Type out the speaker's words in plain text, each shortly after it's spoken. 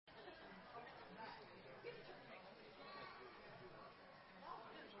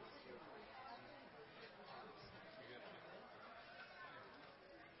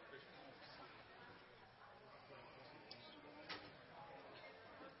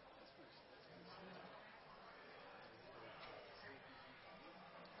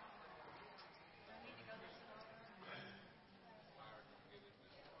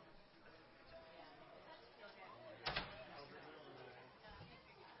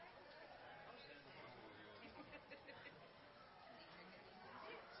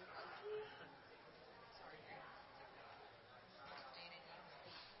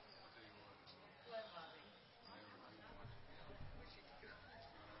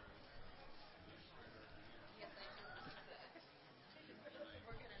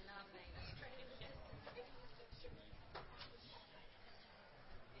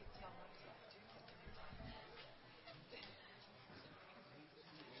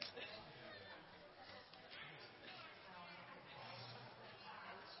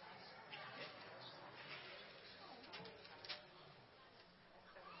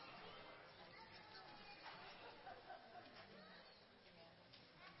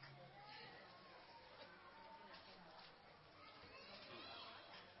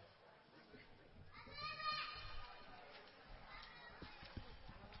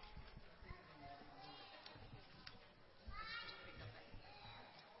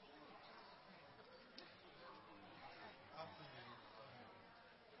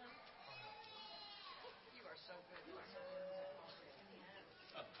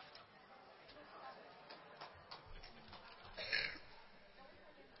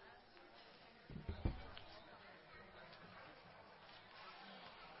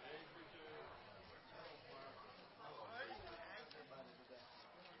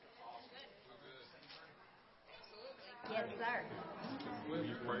Will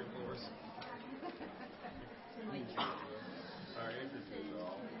you pray for us? Our entrances are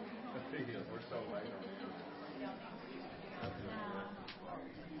all. We're so late on it.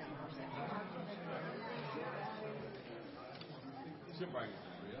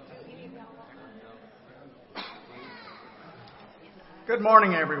 Good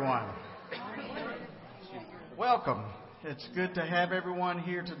morning, everyone. Welcome. It's good to have everyone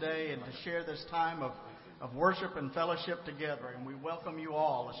here today and to share this time of worship and fellowship together. And we welcome you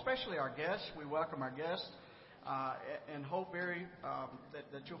all, especially our guests. We welcome our guests and hope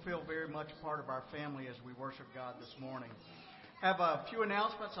that you'll feel very much a part of our family as we worship God this morning. Have a few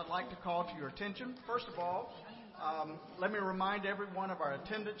announcements I'd like to call to your attention. First of all, let me remind everyone of our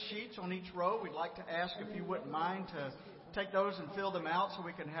attendance sheets on each row. We'd like to ask if you wouldn't mind to take those and fill them out so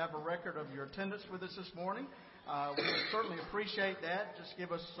we can have a record of your attendance with us this morning. We would certainly appreciate that. Just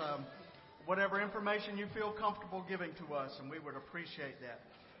give us whatever information you feel comfortable giving to us, and we would appreciate that.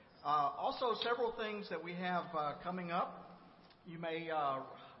 Also, several things that we have coming up. You may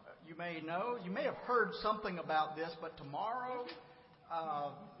know, you may have heard something about this, but tomorrow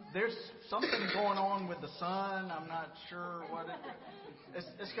there's something going on with the sun. I'm not sure what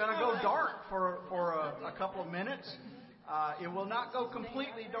it's going to go dark for a couple of minutes. It will not go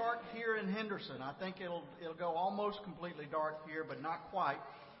completely dark here in Henderson. I think it'll go almost completely dark here, but not quite.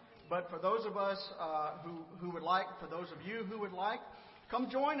 But for those of us who would like, for those of you who would like, come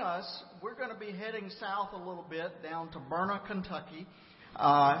join us. We're going to be heading south a little bit down to Burna, Kentucky,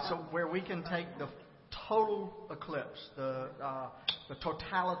 so where we can take the total eclipse, the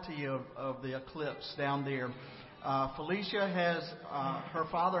totality of the eclipse down there. Felicia has her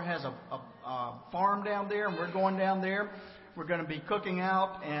father has a farm down there, and we're going down there. We're going to be cooking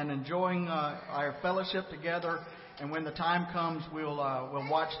out and enjoying our fellowship together. And when the time comes, we'll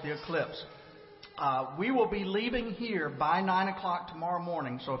watch the eclipse. We will be leaving here by 9 o'clock tomorrow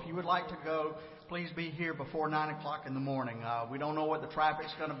morning. So if you would like to go, please be here before 9 o'clock in the morning. We don't know what the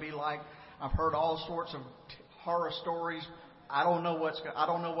traffic's going to be like. I've heard all sorts of horror stories. I don't know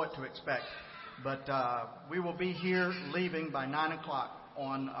what to expect. But we will be here leaving by 9 o'clock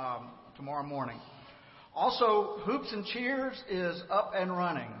on tomorrow morning. Also, Hoops and Cheers is up and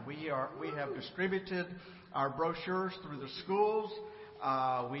running. We have distributed our brochures through the schools.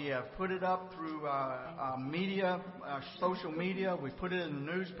 We have put it up through media, social media. We put it in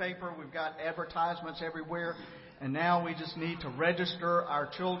the newspaper. We've got advertisements everywhere. And now we just need to register our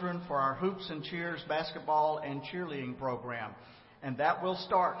children for our Hoops and Cheers basketball and cheerleading program. And that will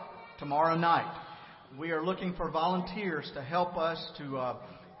start tomorrow night. We are looking for volunteers to help us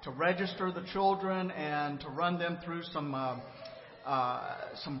to register the children and to run them through some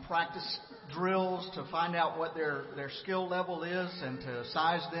practice drills to find out what their skill level is and to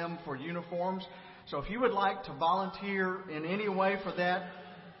size them for uniforms. So if you would like to volunteer in any way for that,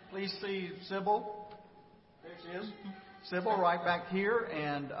 please see Sybil. There she is. Sybil right back here,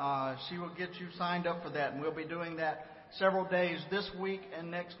 and she will get you signed up for that. And we'll be doing that several days this week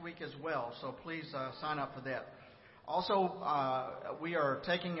and next week as well. So please sign up for that. Also, we are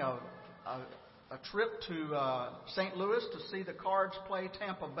taking a trip to St. Louis to see the Cards play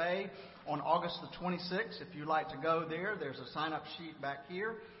Tampa Bay on August the 26th. If you'd like to go there, there's a sign-up sheet back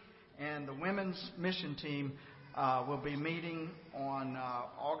here. And the women's mission team will be meeting on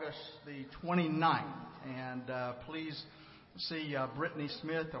August the 29th. And please see Brittany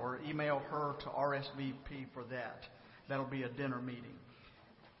Smith or email her to RSVP for that. That'll be a dinner meeting.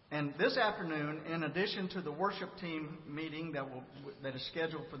 And this afternoon, in addition to the worship team meeting that is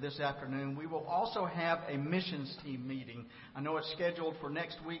scheduled for this afternoon, we will also have a missions team meeting. I know it's scheduled for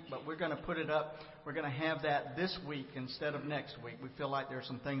next week, but we're going to put it up. We're going to have that this week instead of next week. We feel like there's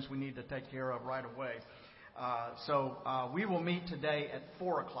some things we need to take care of right away. So we will meet today at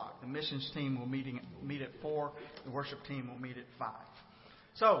 4 o'clock. The missions team will meet at 4. The worship team will meet at 5.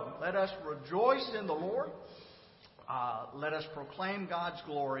 So let us rejoice in the Lord. Let us proclaim God's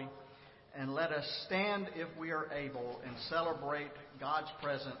glory, and let us stand, if we are able, and celebrate God's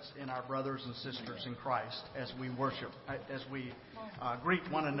presence in our brothers and sisters in Christ as we worship, as we greet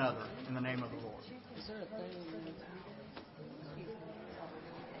one another in the name of the Lord. Is there a thing?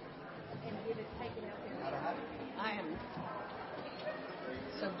 I am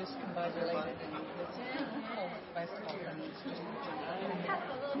so discombobulated with the whole basketball thing. It's just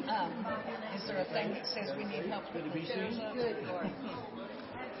is there a thing that says we need help with the chairs up? Good Lord.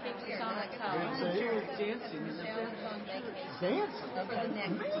 It's on the call. Dancing? For the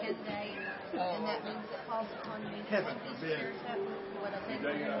next 10 days. And that means it falls upon me to put these chairs up. What I think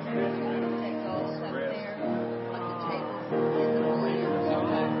we're going to do is we're going to take those up there on the table in the pavilion.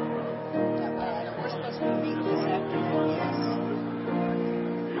 We're supposed to meet this afternoon, yes.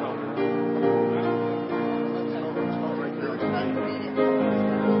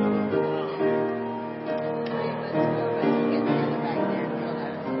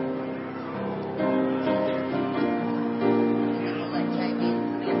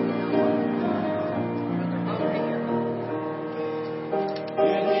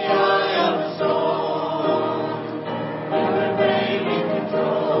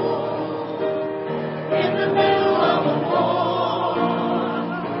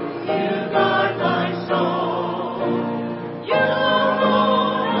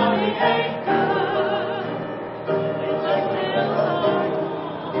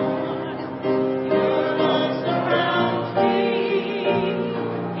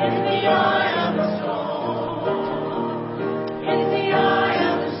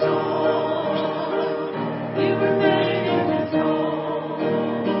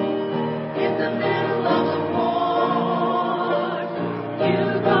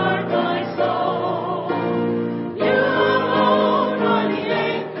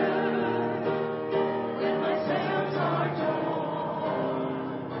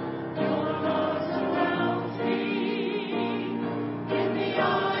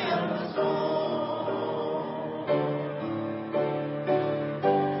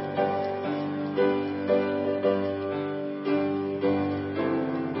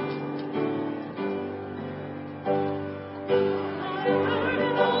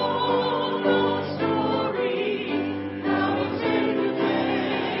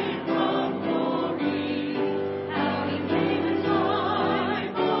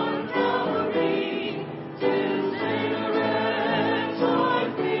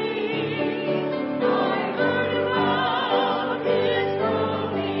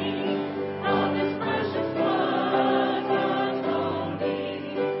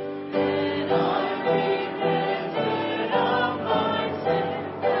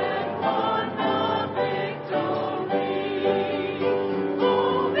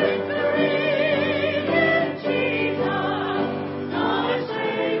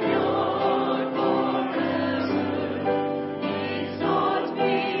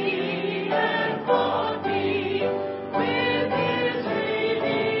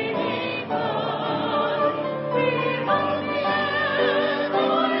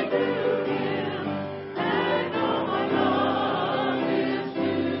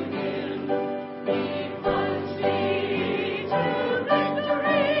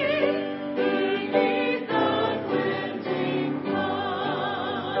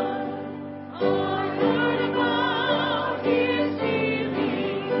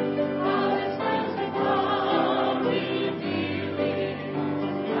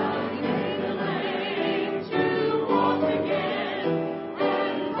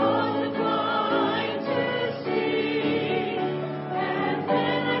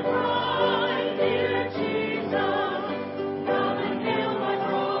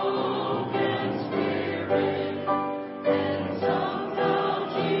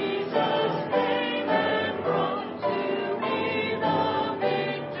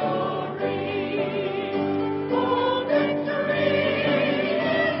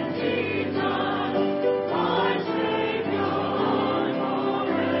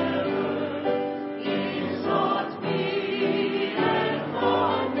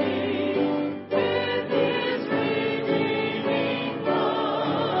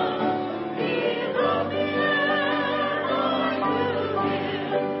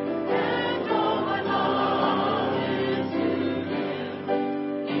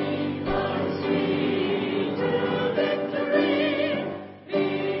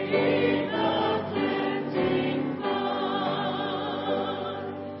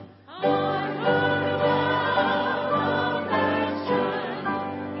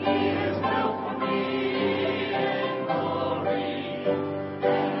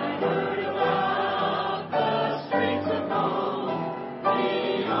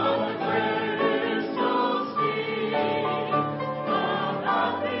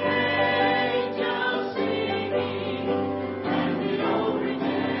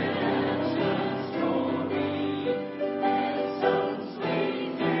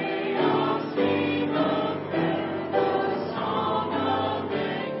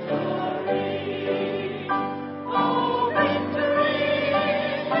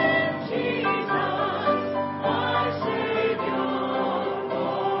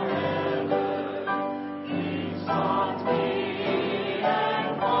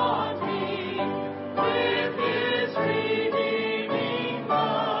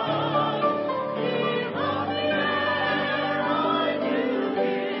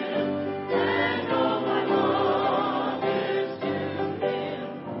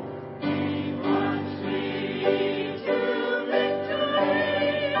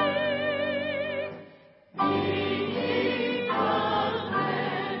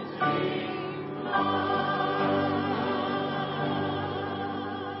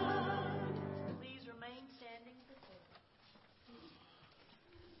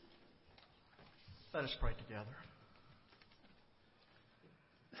 Let us pray together.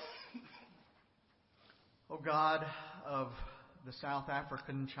 O God of the South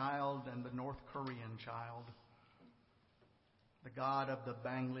African child and the North Korean child, the God of the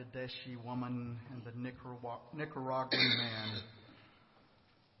Bangladeshi woman and the Nicaraguan man,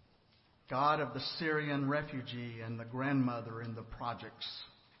 God of the Syrian refugee and the grandmother in the projects,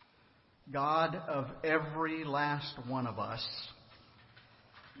 God of every last one of us,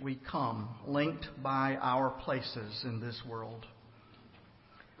 we come linked by our places in this world.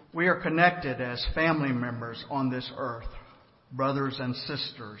 We are connected as family members on this earth, brothers and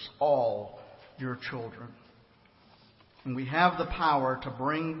sisters, all your children. And we have the power to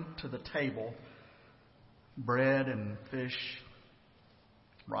bring to the table bread and fish,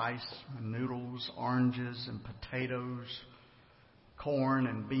 rice and noodles, oranges and potatoes, corn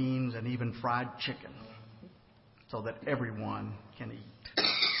and beans, and even fried chicken, so that everyone can eat.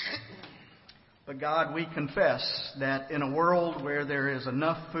 But God, we confess that in a world where there is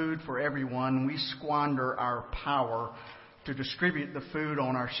enough food for everyone, we squander our power to distribute the food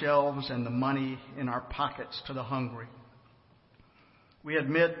on our shelves and the money in our pockets to the hungry. We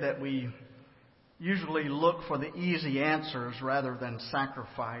admit that we usually look for the easy answers rather than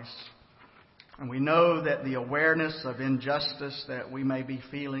sacrifice. And we know that the awareness of injustice that we may be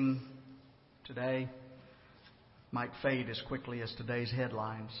feeling today might fade as quickly as today's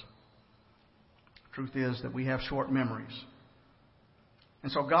headlines. Truth is that we have short memories.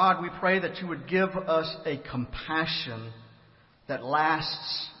 And so, God, we pray that you would give us a compassion that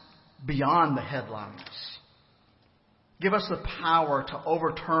lasts beyond the headlines. Give us the power to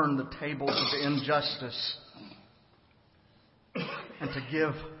overturn the tables of injustice and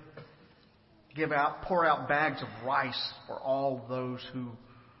to pour out bags of rice for all those who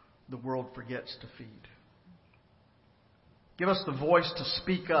the world forgets to feed. Give us the voice to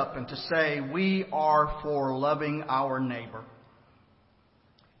speak up and to say, we are for loving our neighbor.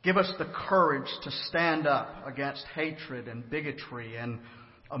 Give us the courage to stand up against hatred and bigotry and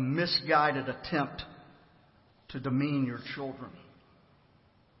a misguided attempt to demean your children.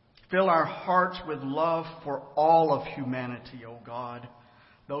 Fill our hearts with love for all of humanity, O God,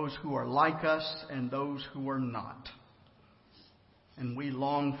 those who are like us and those who are not. And we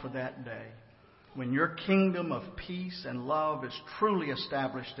long for that day when your kingdom of peace and love is truly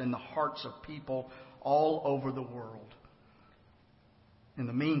established in the hearts of people all over the world. In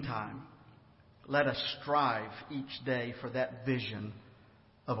the meantime, let us strive each day for that vision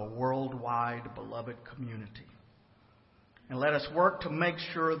of a worldwide beloved community. And let us work to make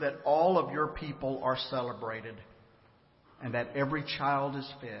sure that all of your people are celebrated and that every child is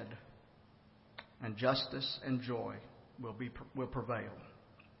fed and justice and joy will prevail.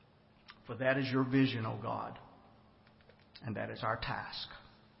 For that is your vision, O God, and that is our task.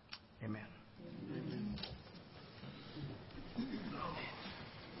 Amen. Amen.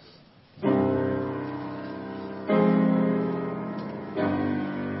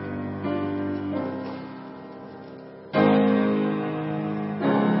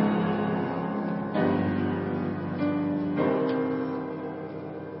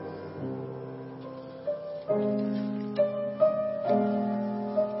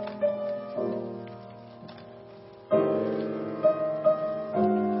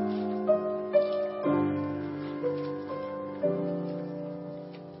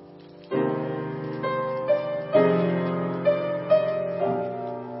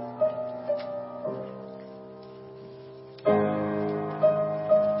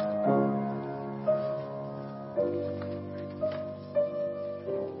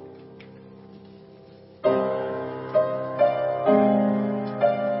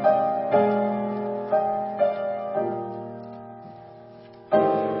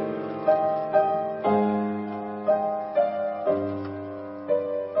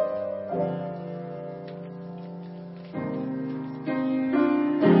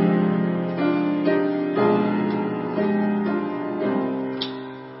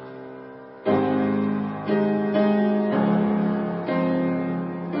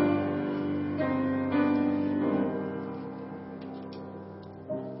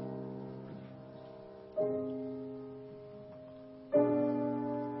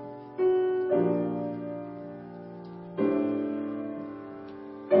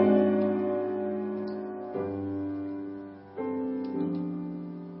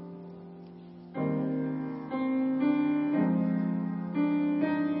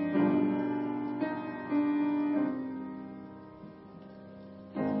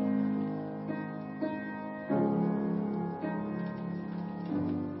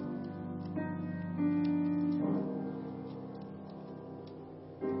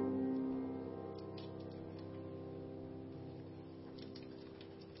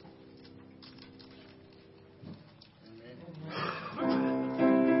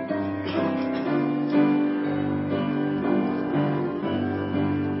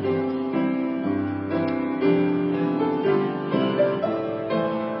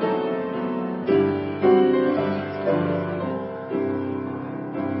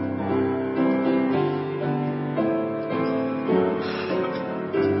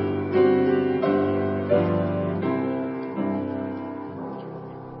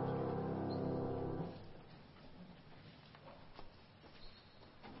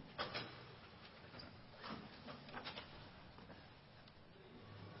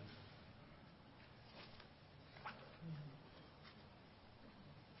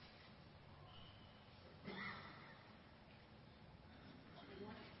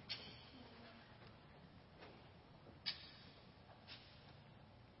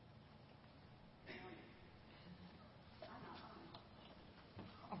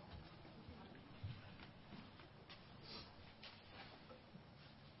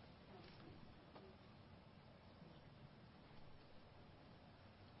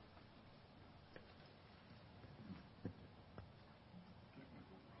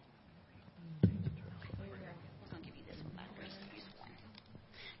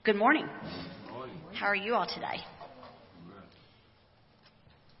 Good morning. How are you all today?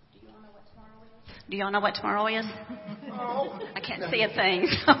 Do y'all know what tomorrow is? I can't see a thing.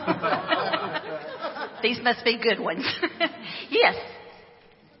 These must be good ones. Yes.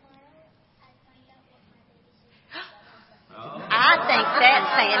 I think that's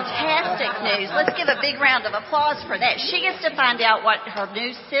fantastic news. Let's give a big round of applause for that. She gets to find out what her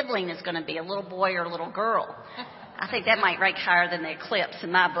new sibling is going to be, a little boy or a little girl. I think that might rank higher than the eclipse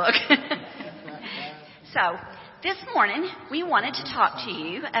in my book. So, this morning, we wanted to talk to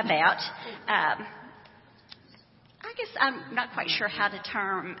you about, I guess I'm not quite sure how to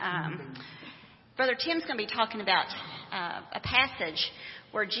term, Brother Tim's going to be talking about a passage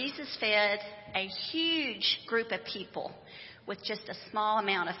where Jesus fed a huge group of people with just a small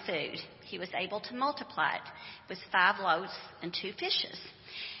amount of food. He was able to multiply it with 5 loaves and 2 fishes.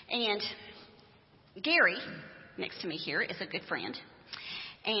 And Gary, next to me here, is a good friend.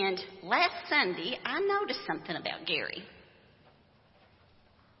 And last Sunday, I noticed something about Gary.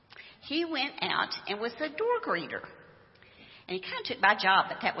 He went out and was a door greeter. And he kind of took my job,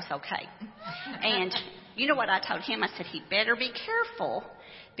 but that was okay. And you know what I told him? I said, he better be careful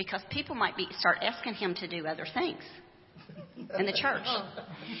because people might start asking him to do other things in the church.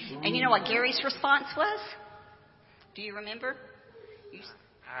 And you know what Gary's response was? Do you remember?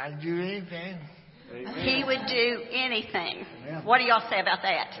 I'd do anything. He would do anything. What do y'all say about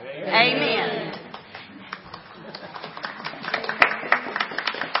that? Amen.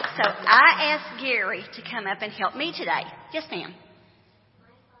 So I asked Gary to come up and help me today. Yes, ma'am.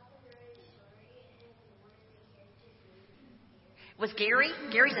 Was Gary?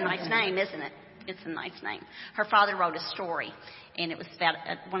 Gary's a nice name, isn't it? It's a nice name. Her father wrote a story, and it was about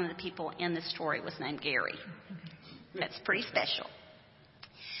one of the people in the story was named Gary. That's pretty special.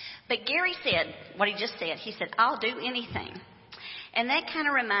 But Gary said what he just said. He said, I'll do anything. And that kind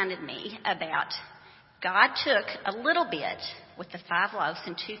of reminded me about God took a little bit with the 5 loaves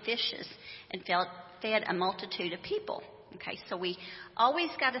and 2 fishes and fed a multitude of people. Okay, so we always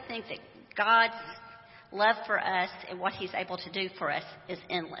got to think that God's love for us and what he's able to do for us is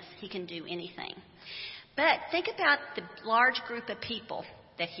endless. He can do anything. But think about the large group of people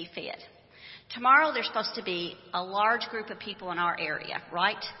that he fed. Tomorrow there's supposed to be a large group of people in our area,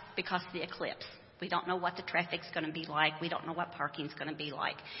 right? Because of the eclipse. We don't know what the traffic's going to be like. We don't know what parking's going to be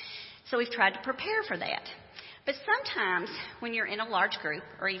like. So we've tried to prepare for that. But sometimes when you're in a large group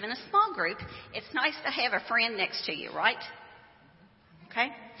or even a small group, it's nice to have a friend next to you, right? Okay?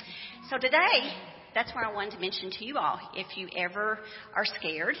 So today, that's where I wanted to mention to you all, if you ever are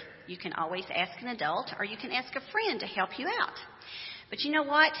scared, you can always ask an adult or you can ask a friend to help you out. But you know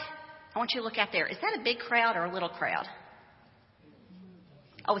what? I want you to look out there. Is that a big crowd or a little crowd?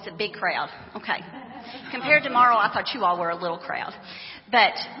 Oh, it's a big crowd. Okay. Compared to tomorrow, I thought you all were a little crowd.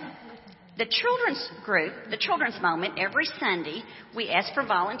 But the children's group, the children's moment, every Sunday, we ask for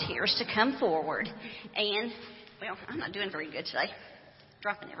volunteers to come forward. And, well, I'm not doing very good today.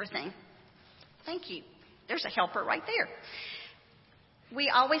 Dropping everything. Thank you. There's a helper right there. We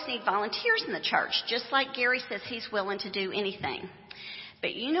always need volunteers in the church, just like Gary says he's willing to do anything.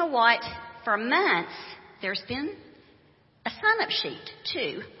 But you know what? For months, there's been a sign-up sheet,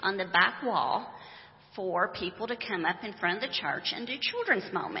 too, on the back wall for people to come up in front of the church and do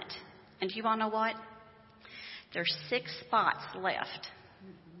children's moment. And do you all know what? There's 6 spots left.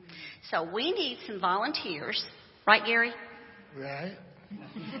 So we need some volunteers, right, Gary? Right.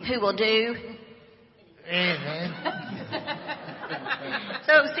 Who will do anything.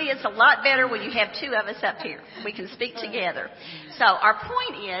 So, see, it's a lot better when you have 2 of us up here. We can speak together. So our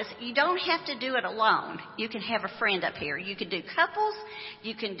point is, you don't have to do it alone. You can have a friend up here. You can do couples.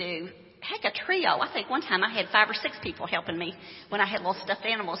 You can do, heck, a trio. I think one time I had 5 or 6 people helping me when I had little stuffed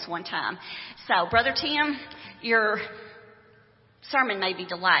animals one time. So, Brother Tim, your sermon may be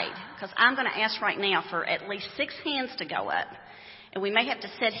delayed because I'm going to ask right now for at least 6 hands to go up. And we may have to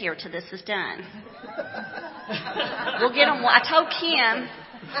sit here till this is done. We'll get them. I told Kim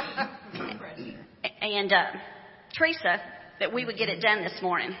and Teresa that we would get it done this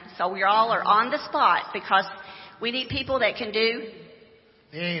morning. So we all are on the spot because we need people that can do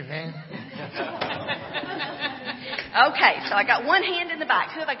anything. Okay, so I got 1 hand in the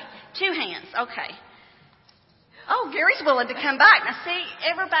back. Who have I? 2 hands. Okay. Oh, Gary's willing to come back. Now, see,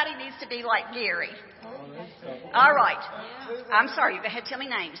 everybody needs to be like Gary. All right. I'm sorry. You go ahead. Tell me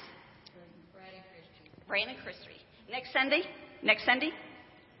names. Brandon Christie. Next Sunday? Next Sunday?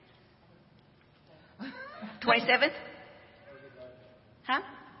 27th? Huh?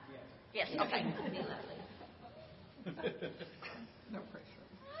 Yes. Okay.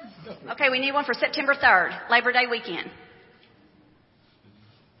 Okay, we need one for September 3rd, Labor Day weekend.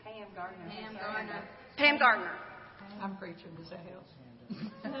 Pam Gardner. I'm preaching. Does that help?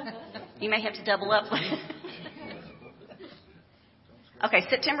 You may have to double up. Okay,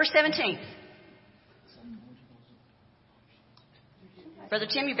 September 17th. Brother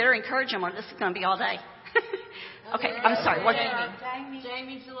Tim, you better encourage him or this is going to be all day. Okay, I'm sorry. What?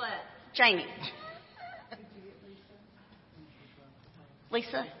 Jamie Gillette. Jamie.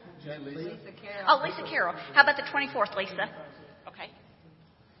 Lisa? Lisa Carroll. Oh, Lisa Carroll. How about the 24th, Lisa? Okay.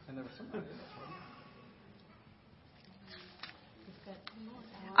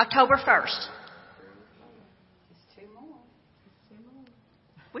 October 1st.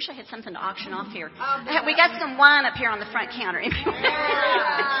 Wish I had something to auction off here. We got some wine up here on the front counter.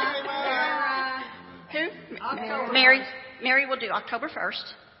 Who? Mary. Mary will do October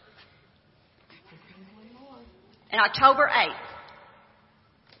 1st. And October 8th.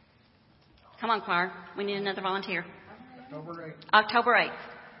 Come on, choir. We need another volunteer. October 8th.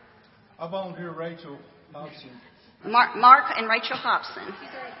 I volunteer Rachel Hobson. Mark and Rachel Hobson.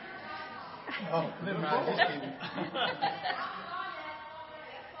 Oh, never mind. Just kidding.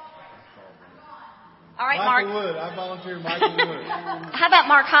 All right, Michael Mark. Wood. I volunteer Michael Wood. How about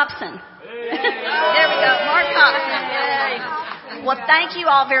Mark Hobson? There we go. Mark Hobson. Yay. Well, thank you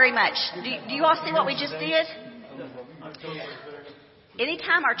all very much. Do you all see what we just did?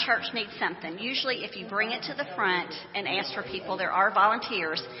 Anytime our church needs something, usually if you bring it to the front and ask for people, there are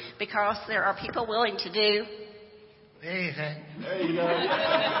volunteers because there are people willing to do. Anything. There you go.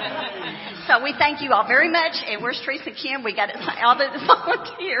 So we thank you all very much. And where's Teresa and Kim? We got all the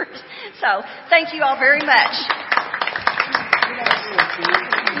volunteers. So thank you all very much.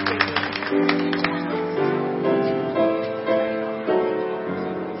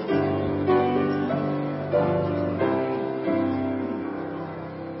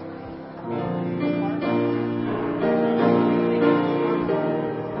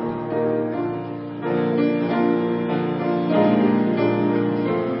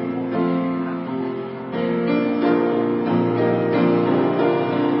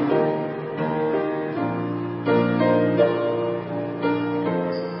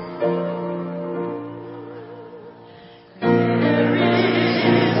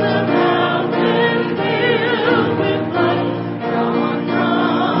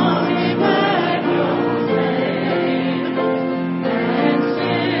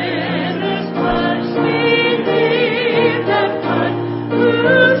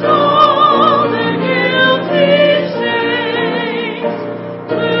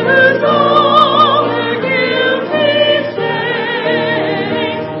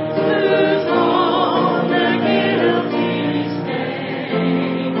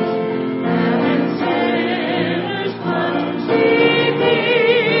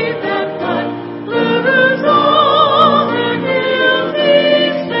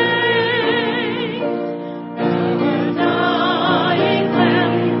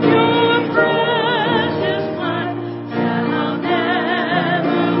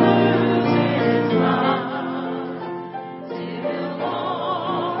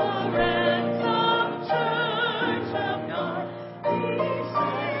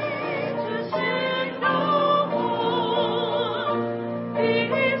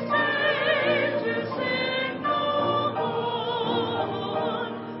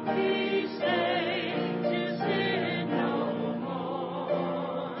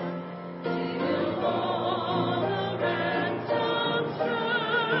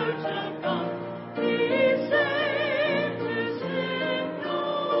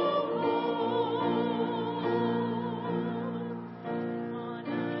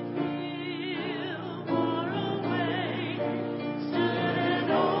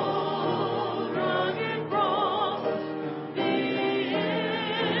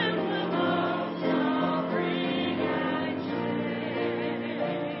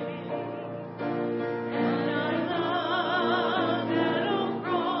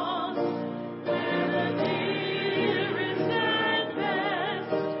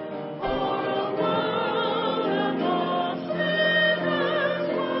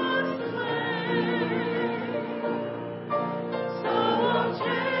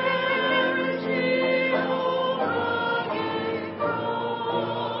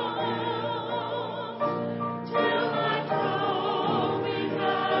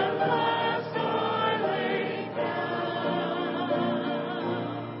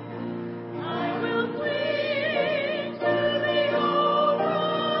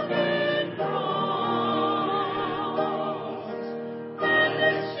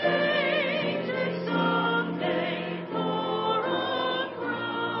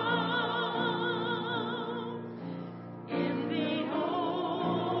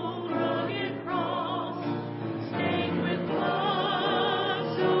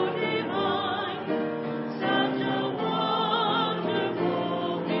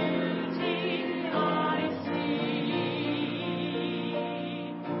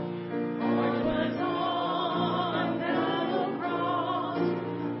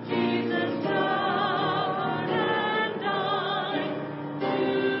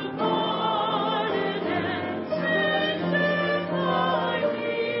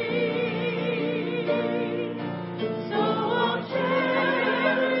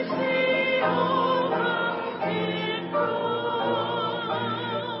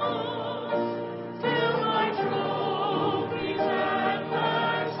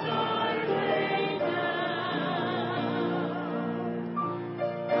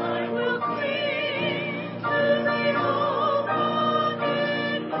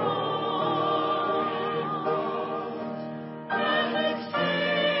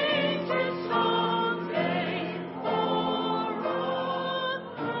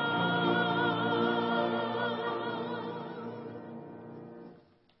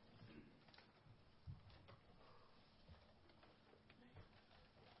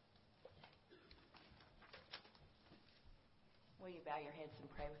 Will you bow your heads and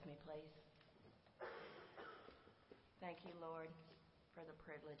pray with me, please? Thank you, Lord, for the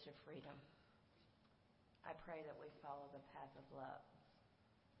privilege of freedom. I pray that we follow the path of love,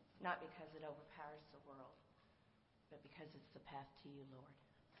 not because it overpowers the world, but because it's the path to you, Lord.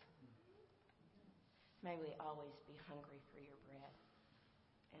 May we always be hungry for your bread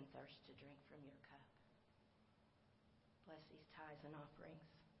and thirst to drink from your cup. Bless these tithes and offerings.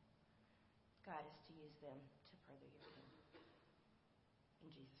 Guide us to use them to further your kingdom. In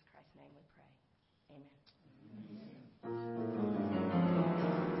Jesus Christ's name we pray. Amen.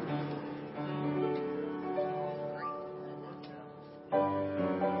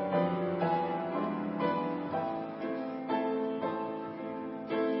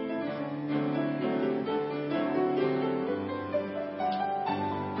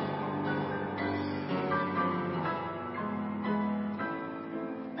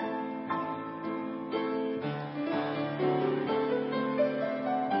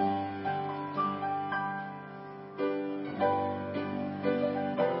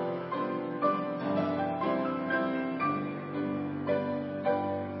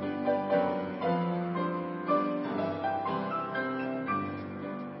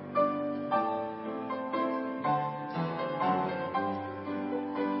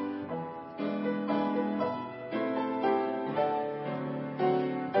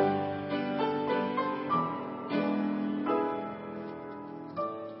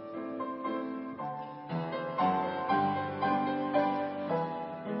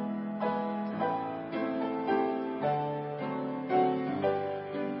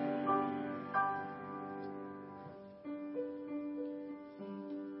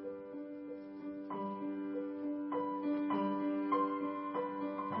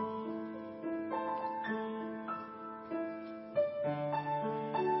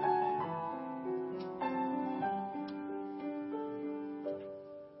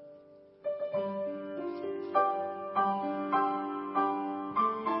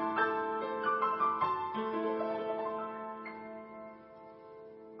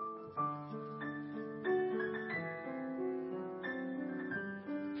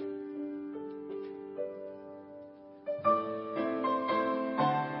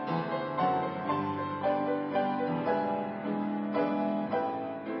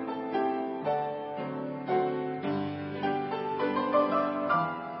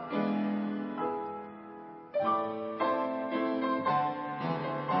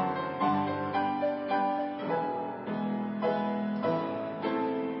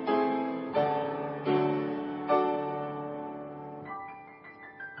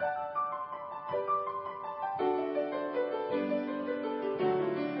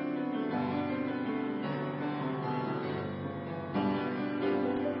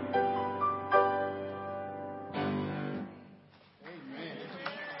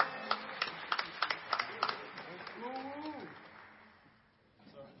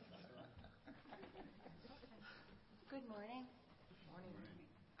 Good morning.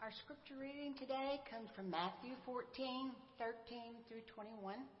 Our scripture reading today comes from Matthew 14, 13 through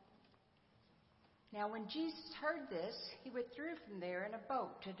 21. Now when Jesus heard this, he withdrew from there in a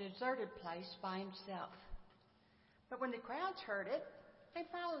boat to a deserted place by himself. But when the crowds heard it, they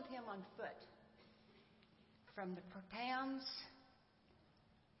followed him on foot. From the towns,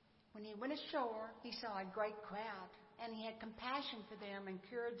 when he went ashore, he saw a great crowd, and he had compassion for them and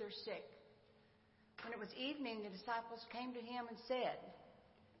cured their sick. When it was evening, the disciples came to him and said,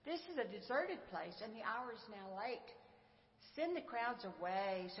 "This is a deserted place, and the hour is now late. Send the crowds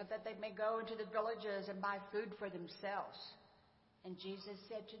away so that they may go into the villages and buy food for themselves." And Jesus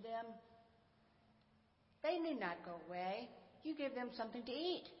said to them, "They need not go away. You give them something to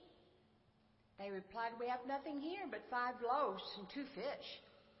eat." They replied, "We have nothing here but 5 loaves and 2 fish.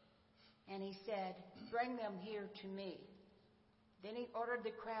 And he said, "Bring them here to me." Then he ordered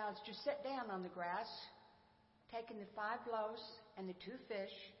the crowds to sit down on the grass. Taking the 5 loaves and the 2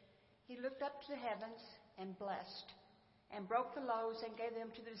 fish, he looked up to the heavens and blessed, and broke the loaves and gave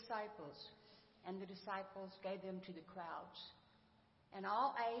them to the disciples, and the disciples gave them to the crowds. And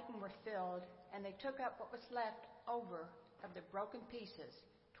all ate and were filled, and they took up what was left over of the broken pieces,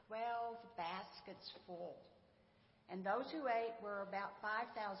 12 baskets full. And those who ate were about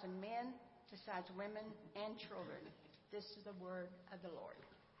 5,000 men, besides women and children. This is the word of the Lord.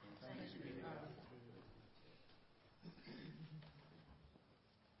 Thanks be to God.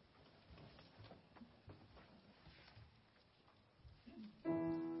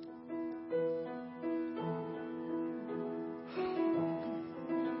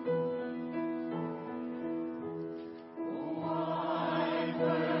 I've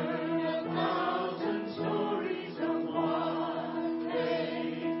heard 1,000 stories of what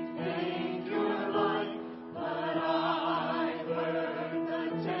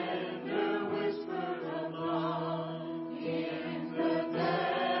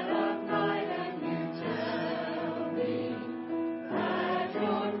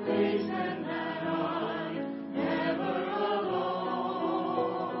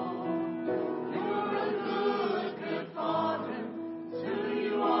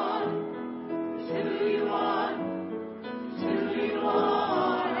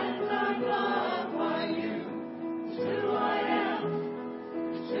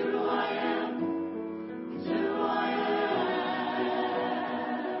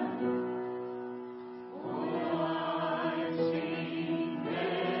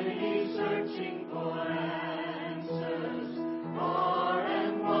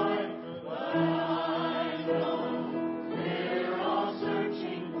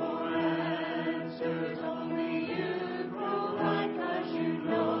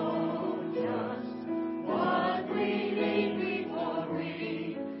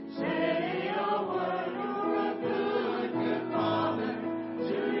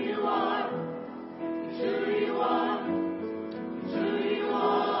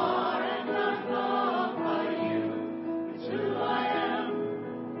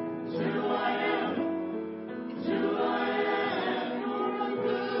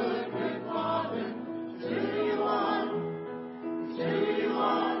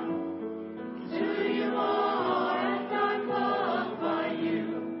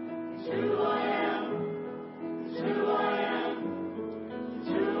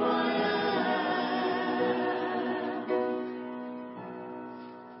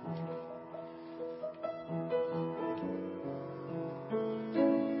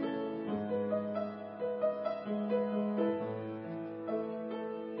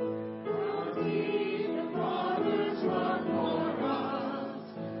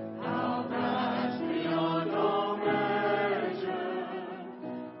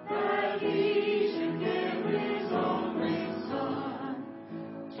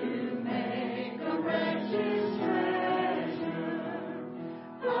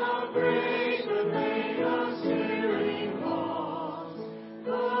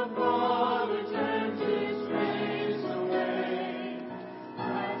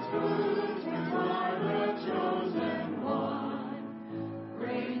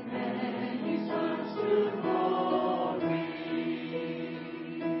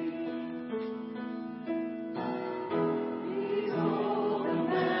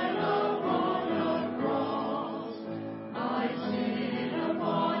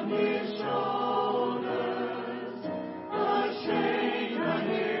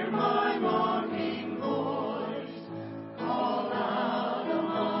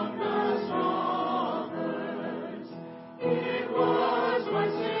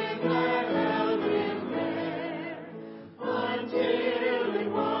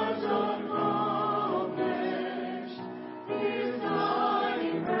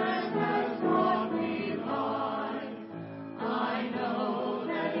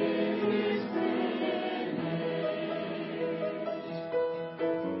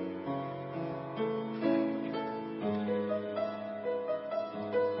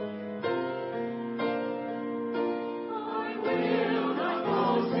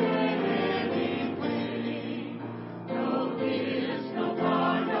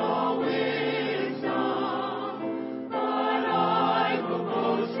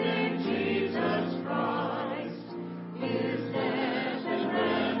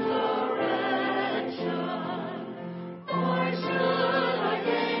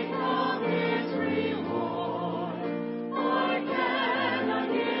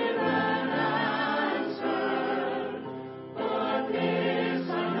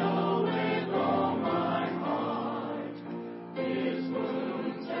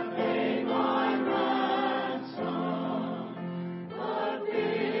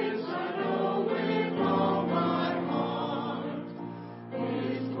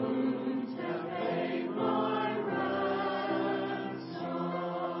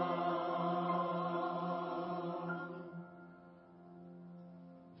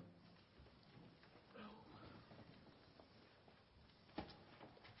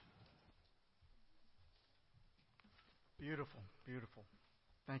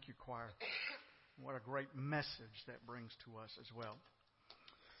Thank you, choir. What a great message that brings to us as well.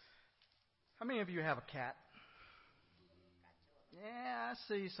 How many of you have a cat? Yeah, I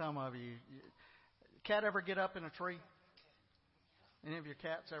see some of you. Cat ever get up in a tree? Any of your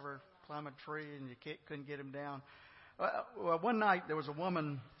cats ever climb a tree and you couldn't get him down? Well, one night there was a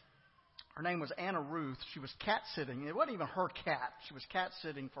woman. Her name was Anna Ruth. She was cat sitting. It wasn't even her cat. She was cat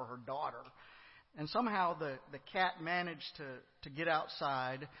sitting for her daughter. And somehow the cat managed to get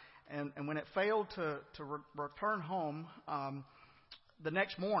outside. And when it failed to return home the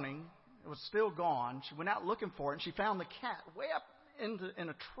next morning, it was still gone. She went out looking for it, and she found the cat way up in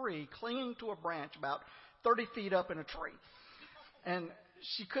a tree, clinging to a branch about 30 feet up in a tree. And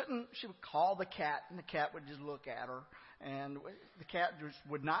she would call the cat, and the cat would just look at her. And the cat just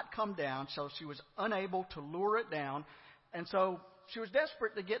would not come down, so she was unable to lure it down. And so she was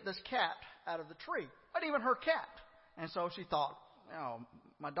desperate to get this cat out of the tree, but even her cat. And so she thought,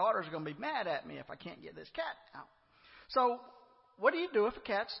 my daughter's going to be mad at me if I can't get this cat out. So what do you do if a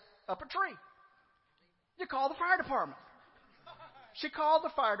cat's up a tree? You call the fire department. She called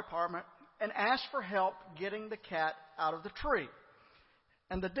the fire department and asked for help getting the cat out of the tree.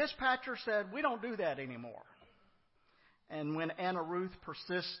 And the dispatcher said, we don't do that anymore. And when Anna Ruth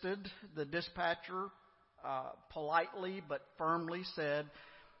persisted, the dispatcher politely but firmly said,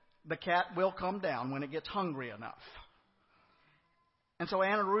 the cat will come down when it gets hungry enough. And so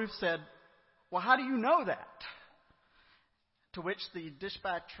Anna Ruth said, well, how do you know that? To which the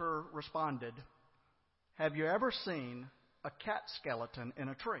dispatcher responded, have you ever seen a cat skeleton in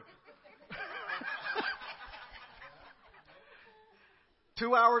a tree?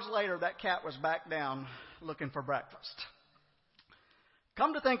 2 hours later, that cat was back down looking for breakfast.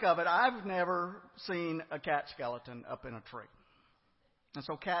 Come to think of it, I've never seen a cat skeleton up in a tree. And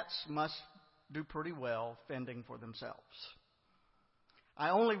so cats must do pretty well fending for themselves. I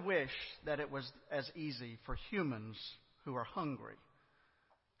only wish that it was as easy for humans who are hungry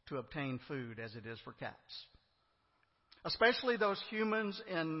to obtain food as it is for cats. Especially those humans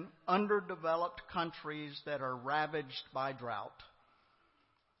in underdeveloped countries that are ravaged by drought,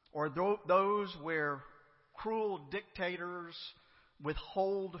 or those where cruel dictators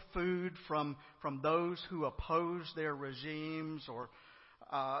withhold food from those who oppose their regimes, or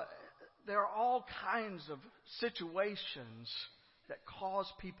there are all kinds of situations that cause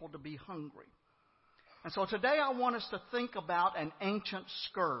people to be hungry. And so today I want us to think about an ancient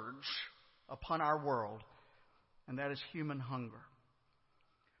scourge upon our world, and that is human hunger.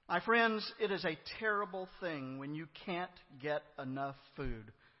 My friends, it is a terrible thing when you can't get enough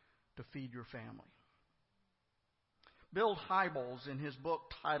food to feed your family. Bill Hybels, in his book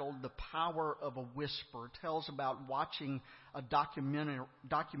titled The Power of a Whisper, tells about watching a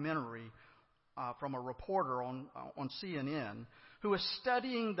documentary from a reporter on CNN who is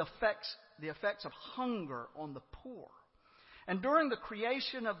studying the effects of hunger on the poor. And during the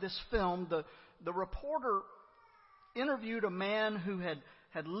creation of this film, the reporter interviewed a man who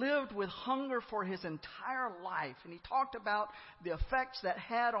had lived with hunger for his entire life. And he talked about the effects that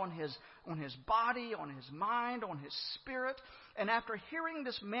had on his body, on his mind, on his spirit. And after hearing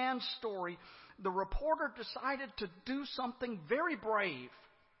this man's story, the reporter decided to do something very brave.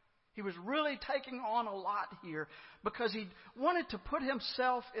 He was really taking on a lot here because he wanted to put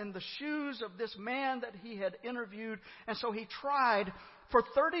himself in the shoes of this man that he had interviewed. And so he tried for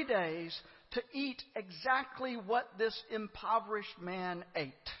 30 days to eat exactly what this impoverished man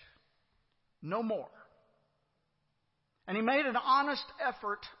ate. No more. And he made an honest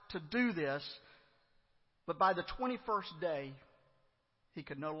effort to do this, but by the 21st day, he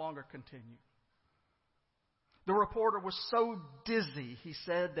could no longer continue. The reporter was so dizzy, he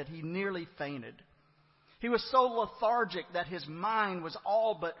said, that he nearly fainted. He was so lethargic that his mind was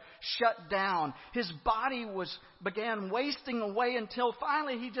all but shut down. His body began wasting away until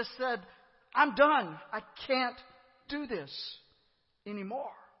finally he just said, I'm done. I can't do this anymore.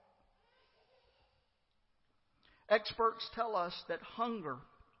 Experts tell us that hunger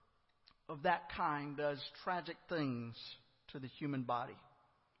of that kind does tragic things to the human body.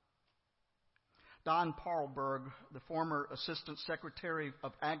 Don Paarlberg, the former Assistant Secretary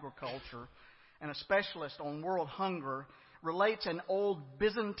of Agriculture and a specialist on world hunger, relates an old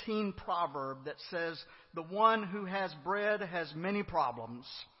Byzantine proverb that says, the one who has bread has many problems.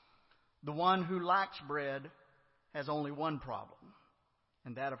 The one who lacks bread has only one problem,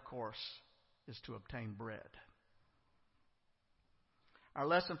 and that, of course, is to obtain bread. Our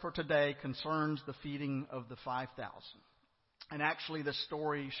lesson for today concerns the feeding of the 5,000. And actually, the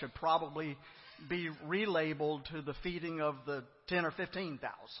story should probably be relabeled to the feeding of the 10 or 15,000,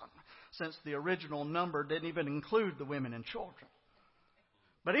 since the original number didn't even include the women and children.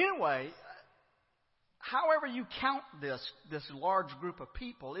 But anyway, however you count this large group of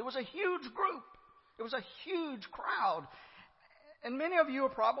people, it was a huge group. It was a huge crowd. And many of you are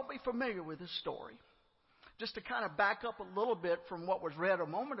probably familiar with this story. Just to kind of back up a little bit from what was read a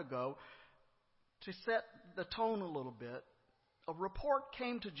moment ago, to set the tone a little bit, a report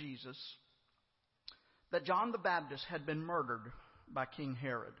came to Jesus that John the Baptist had been murdered by King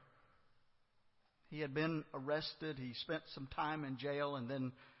Herod. He had been arrested. He spent some time in jail and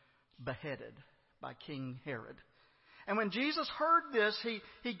then beheaded by King Herod. And when Jesus heard this,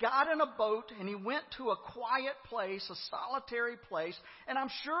 he got in a boat and he went to a quiet place, a solitary place. And I'm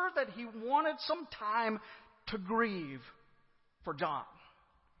sure that he wanted some time to grieve for John.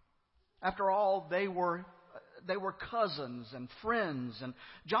 After all, they were cousins and friends. And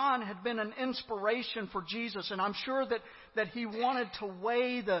John had been an inspiration for Jesus. And I'm sure that he wanted to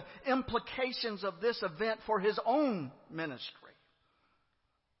weigh the implications of this event for his own ministry.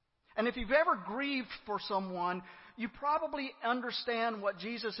 And if you've ever grieved for someone, you probably understand what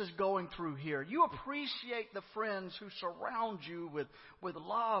Jesus is going through here. You appreciate the friends who surround you with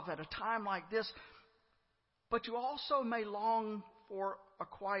love at a time like this. But you also may long for a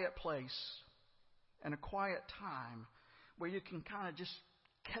quiet place and a quiet time where you can kind of just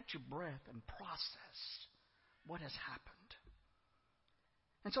catch your breath and process what has happened.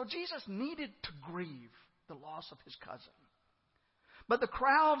 And so Jesus needed to grieve the loss of his cousin. But the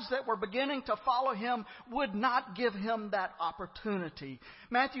crowds that were beginning to follow him would not give him that opportunity.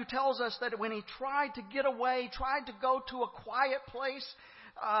 Matthew tells us that when he tried to get away, tried to go to a quiet place,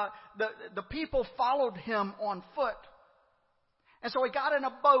 the people followed him on foot. And so he got in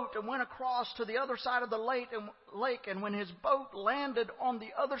a boat and went across to the other side of the lake. And when his boat landed on the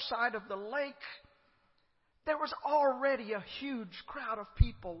other side of the lake, there was already a huge crowd of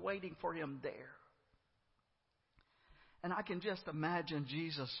people waiting for him there. And I can just imagine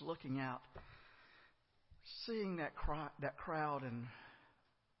Jesus looking out, seeing that crowd and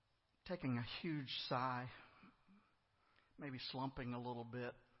taking a huge sigh, maybe slumping a little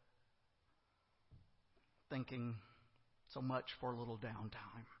bit, thinking so much for a little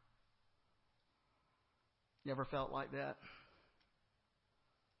downtime. You ever felt like that?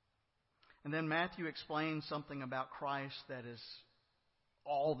 And then Matthew explains something about Christ that is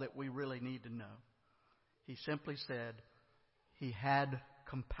all that we really need to know. He simply said, He had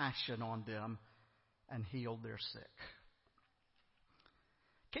compassion on them and healed their sick.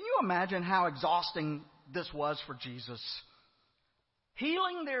 Can you imagine how exhausting this was for Jesus?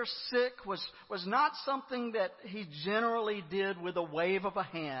 Healing their sick was not something that he generally did with a wave of a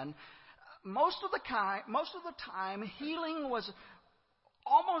hand. Most of the time, healing was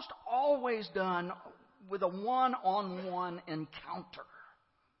almost always done with a one-on-one encounter.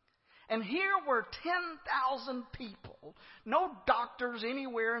 And here were 10,000 people, no doctors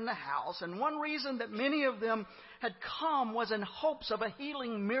anywhere in the house. And one reason that many of them had come was in hopes of a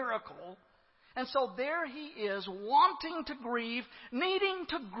healing miracle. And so there he is, wanting to grieve, needing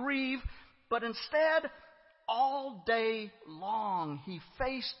to grieve, but instead, all day long, he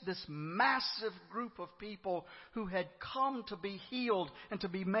faced this massive group of people who had come to be healed and to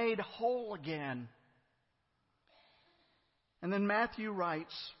be made whole again. And then Matthew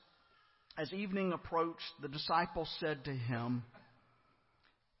writes, as evening approached, the disciples said to him,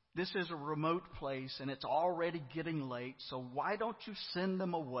 "This is a remote place and it's already getting late, so why don't you send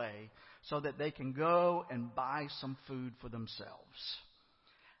them away so that they can go and buy some food for themselves?"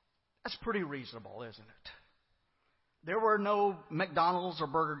 That's pretty reasonable, isn't it? There were no McDonald's or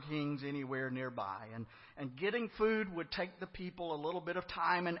Burger Kings anywhere nearby, and getting food would take the people a little bit of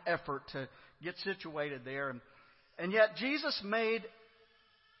time and effort to get situated there. And yet Jesus made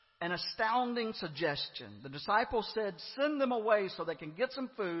an astounding suggestion. The disciples said, "Send them away so they can get some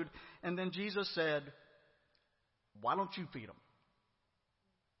food." And then Jesus said, "Why don't you feed them?"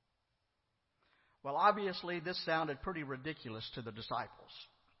 Well, obviously, this sounded pretty ridiculous to the disciples.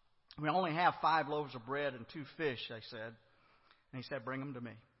 "We only have 5 loaves of bread and 2 fish," they said. And he said, "Bring them to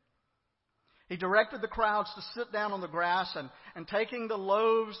me." He directed the crowds to sit down on the grass, and taking the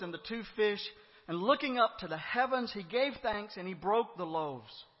loaves and the 2 fish, and looking up to the heavens, he gave thanks and he broke the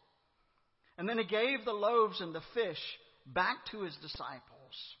loaves. And then he gave the loaves and the fish back to his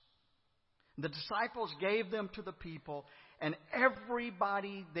disciples. The disciples gave them to the people, and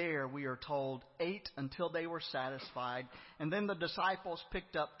everybody there, we are told, ate until they were satisfied. And then the disciples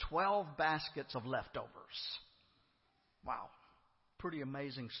picked up 12 baskets of leftovers. Wow. Pretty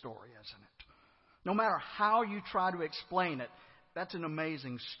amazing story, isn't it? No matter how you try to explain it, that's an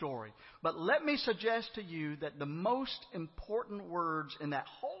amazing story. But let me suggest to you that the most important words in that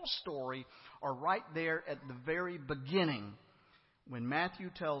whole story are right there at the very beginning, when Matthew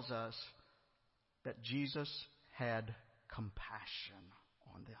tells us that Jesus had compassion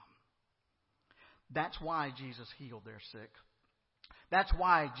on them. That's why Jesus healed their sick. That's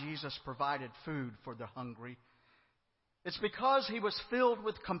why Jesus provided food for the hungry. It's because he was filled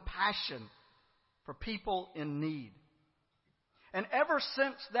with compassion for people in need. And ever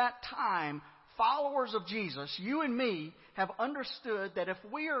since that time, followers of Jesus, you and me, have understood that if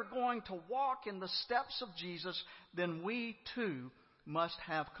we are going to walk in the steps of Jesus, then we too must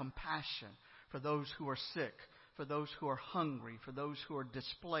have compassion for those who are sick, for those who are hungry, for those who are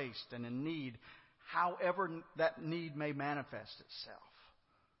displaced and in need, however that need may manifest itself.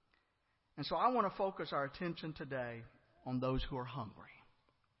 And so I want to focus our attention today on those who are hungry.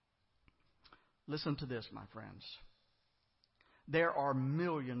 Listen to this, my friends. There are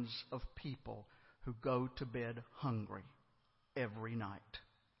millions of people who go to bed hungry every night.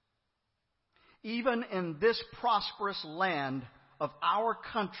 Even in this prosperous land of our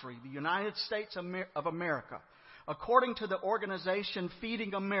country, the United States of America, according to the organization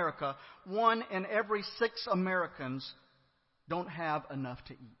Feeding America, 1 in every 6 Americans don't have enough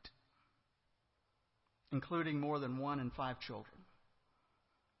to eat, including more than 1 in 5 children.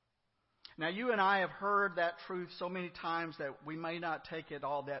 Now, you and I have heard that truth so many times that we may not take it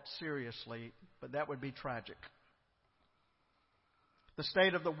all that seriously, but that would be tragic. The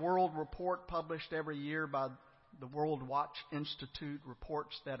State of the World report published every year by the World Watch Institute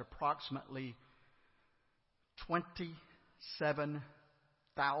reports that approximately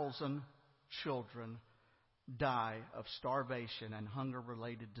 27,000 children die of starvation and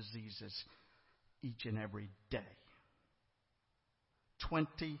hunger-related diseases each and every day.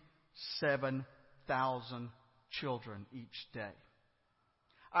 27,000 children each day.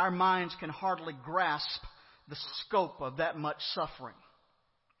 Our minds can hardly grasp the scope of that much suffering.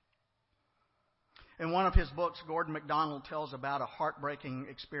 In one of his books, Gordon MacDonald tells about a heartbreaking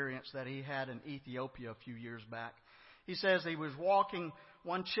experience that he had in Ethiopia a few years back. He says he was walking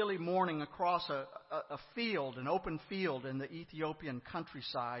one chilly morning across a field, an open field in the Ethiopian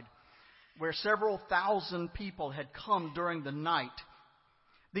countryside, where several thousand people had come during the night.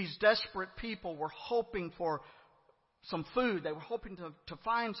 These desperate people were hoping for some food. They were hoping to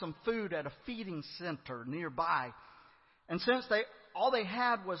find some food at a feeding center nearby. And since all they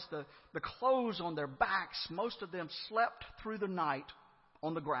had was the clothes on their backs, most of them slept through the night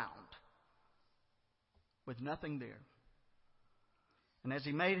on the ground with nothing there. And as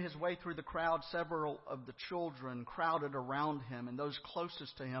he made his way through the crowd, several of the children crowded around him, and those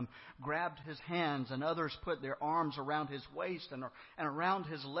closest to him grabbed his hands, and others put their arms around his waist and around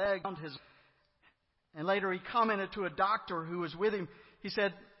his leg. And later he commented to a doctor who was with him. He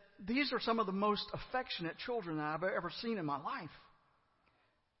said, "These are some of the most affectionate children that I've ever seen in my life."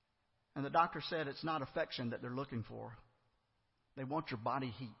 And the doctor said, "It's not affection that they're looking for. They want your body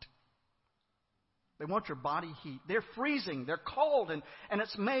heat. They want your body heat. They're freezing. They're cold. And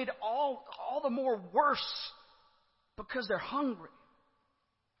it's made all the more worse because they're hungry."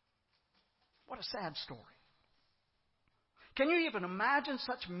 What a sad story. Can you even imagine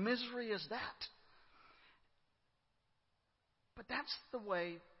such misery as that? But that's the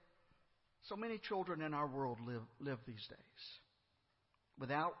way so many children in our world live these days,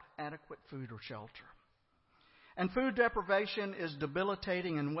 without adequate food or shelter. And food deprivation is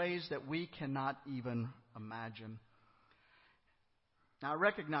debilitating in ways that we cannot even imagine. Now, I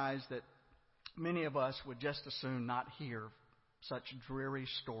recognize that many of us would just as soon not hear such dreary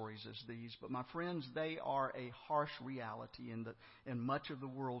stories as these, but my friends, they are a harsh reality in much of the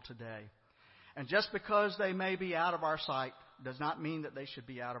world today. And just because they may be out of our sight does not mean that they should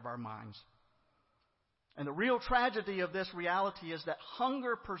be out of our minds. And the real tragedy of this reality is that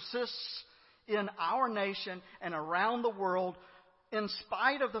hunger persists in our nation and around the world in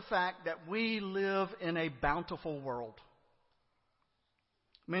spite of the fact that we live in a bountiful world.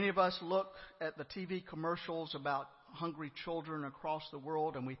 Many of us look at the TV commercials about hungry children across the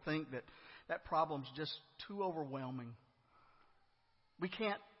world and we think that problem's just too overwhelming. We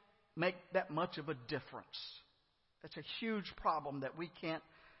can't make that much of a difference. That's a huge problem that we can't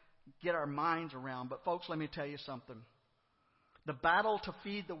get our minds around. But folks, let me tell you something. The battle to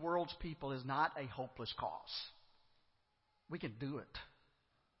feed the world's people is not a hopeless cause. We can do it.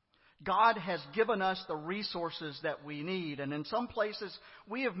 God has given us the resources that we need. And in some places,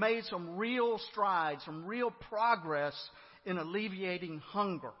 we have made some real strides, some real progress in alleviating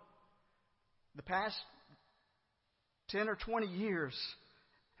hunger. The past 10 or 20 years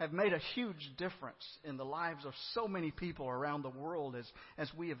have made a huge difference in the lives of so many people around the world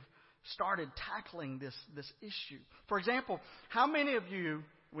as we have started tackling this issue. For example, how many of you,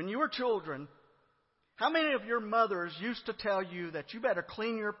 when you were children, How many of your mothers used to tell you that you better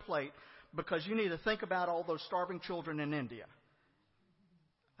clean your plate because you need to think about all those starving children in India?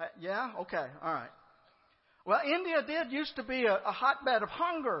 Yeah? Okay. All right. Well, India used to be a hotbed of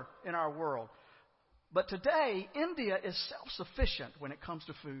hunger in our world. But today, India is self-sufficient when it comes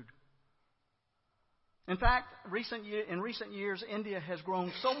to food. In fact, in recent years, India has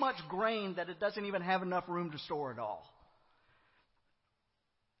grown so much grain that it doesn't even have enough room to store it all.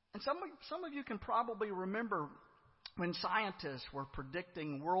 And some of you can probably remember when scientists were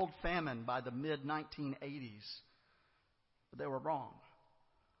predicting world famine by the mid-1980s. But they were wrong.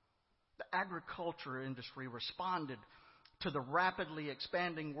 The agriculture industry responded to the rapidly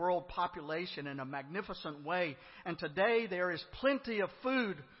expanding world population in a magnificent way. And today there is plenty of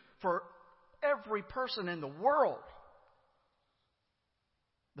food for every person in the world.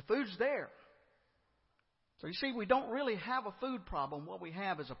 The food's there. So you see, we don't really have a food problem. What we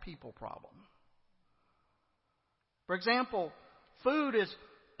have is a people problem. For example, food is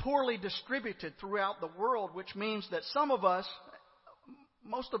poorly distributed throughout the world, which means that some of us,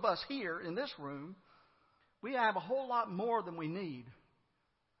 most of us here in this room, we have a whole lot more than we need.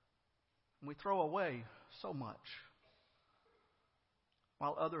 And we throw away so much,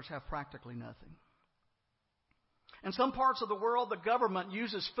 while others have practically nothing. In some parts of the world, the government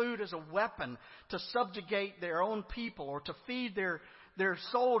uses food as a weapon to subjugate their own people or to feed their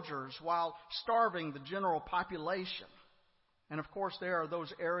soldiers while starving the general population. And of course, there are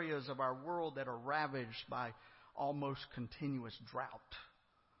those areas of our world that are ravaged by almost continuous drought,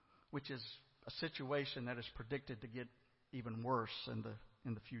 which is a situation that is predicted to get even worse in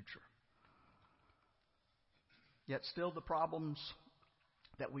the future. Yet still, the problems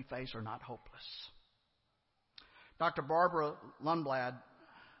that we face are not hopeless. Dr. Barbara Lundblad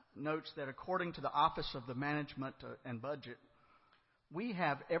notes that according to the Office of the Management and Budget, we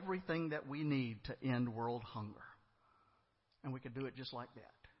have everything that we need to end world hunger. And we could do it just like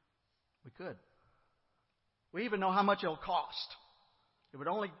that. We could. We even know how much it'll cost. It would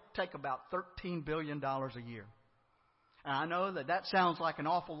only take about $13 billion a year. And I know that sounds like an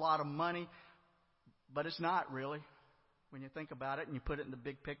awful lot of money, but it's not really. When you think about it and you put it in the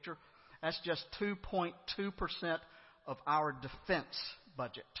big picture, that's just 2.2% of our defense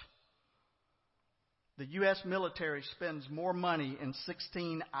budget. The U.S. military spends more money in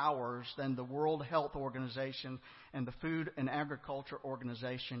 16 hours than the World Health Organization and the Food and Agriculture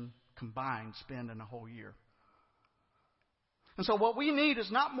Organization combined spend in a whole year. And so what we need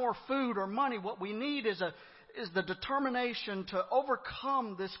is not more food or money. What we need is the determination to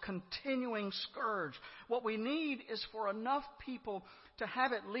overcome this continuing scourge. What we need is for enough people to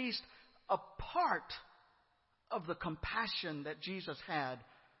have at least a part of the compassion that Jesus had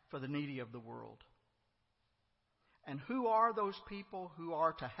for the needy of the world. And who are those people who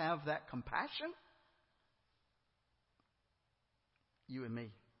are to have that compassion? You and me.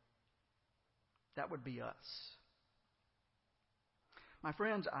 That would be us. My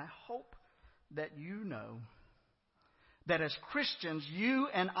friends, I hope that you know that as Christians, you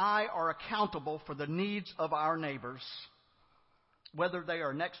and I are accountable for the needs of our neighbors, whether they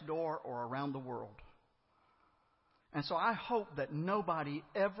are next door or around the world. And so I hope that nobody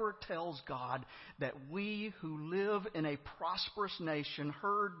ever tells God that we who live in a prosperous nation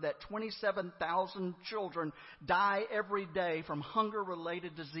heard that 27,000 children die every day from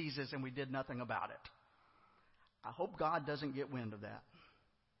hunger-related diseases and we did nothing about it. I hope God doesn't get wind of that.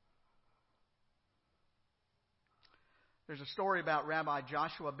 There's a story about Rabbi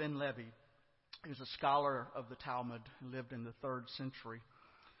Joshua ben Levi. He was a scholar of the Talmud who lived in the 3rd century.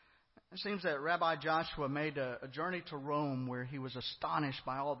 It seems that Rabbi Joshua made a journey to Rome where he was astonished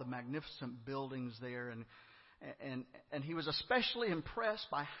by all the magnificent buildings there. And he was especially impressed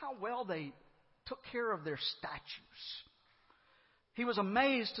by how well they took care of their statues. He was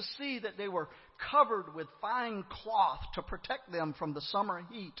amazed to see that they were covered with fine cloth to protect them from the summer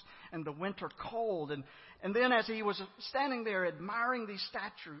heat and the winter cold. And then as he was standing there admiring these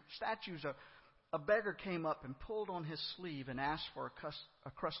statues, a beggar came up and pulled on his sleeve and asked for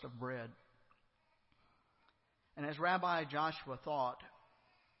a crust of bread. And as Rabbi Joshua thought,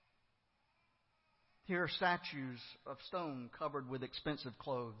 here are statues of stone covered with expensive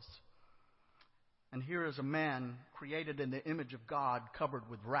clothes. And here is a man created in the image of God covered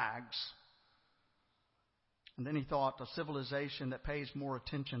with rags. And then he thought, a civilization that pays more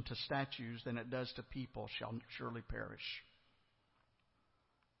attention to statues than it does to people shall surely perish.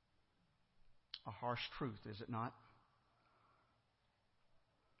 A harsh truth, is it not?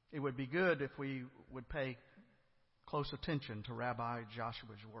 It would be good if we would pay close attention to Rabbi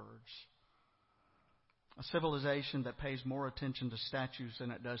Joshua's words. A civilization that pays more attention to statues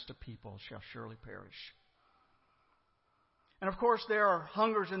than it does to people shall surely perish. And of course, there are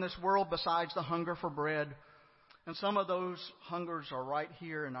hungers in this world besides the hunger for bread. And some of those hungers are right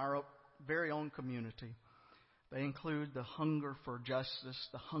here in our very own community. They include the hunger for justice,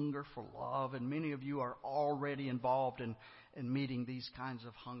 the hunger for love, and many of you are already involved in meeting these kinds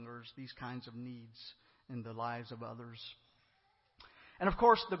of hungers, these kinds of needs in the lives of others. And of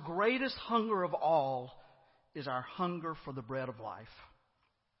course, the greatest hunger of all is our hunger for the bread of life,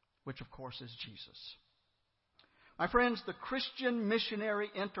 which of course is Jesus. My friends, the Christian missionary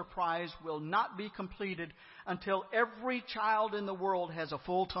enterprise will not be completed until every child in the world has a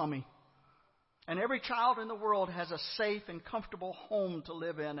full tummy. And every child in the world has a safe and comfortable home to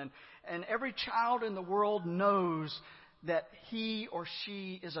live in. And every child in the world knows that he or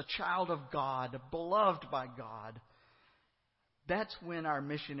she is a child of God, beloved by God. That's when our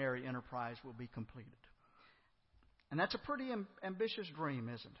missionary enterprise will be completed. And that's a pretty ambitious dream,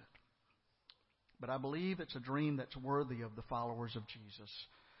 isn't it? But I believe it's a dream that's worthy of the followers of Jesus.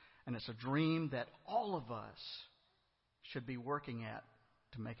 And it's a dream that all of us should be working at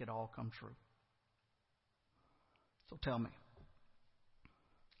to make it all come true. So tell me,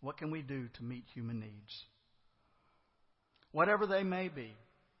 what can we do to meet human needs? Whatever they may be,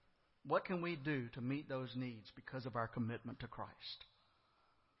 what can we do to meet those needs because of our commitment to Christ?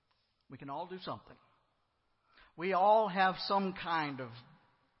 We can all do something. We all have some kind of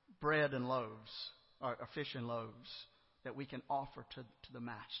bread and loaves, or fish and loaves, that we can offer to the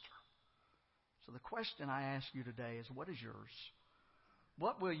Master. So the question I ask you today is, what is yours?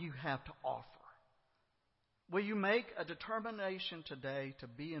 What will you have to offer? Will you make a determination today to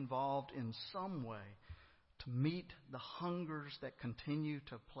be involved in some way to meet the hungers that continue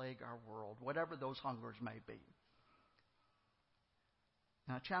to plague our world, whatever those hungers may be?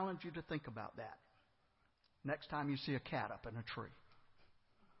 Now, I challenge you to think about that next time you see a cat up in a tree.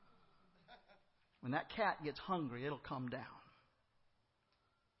 When that cat gets hungry, it'll come down.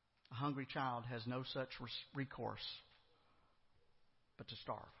 A hungry child has no such recourse but to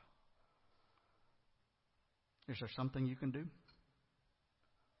starve. Is there something you can do?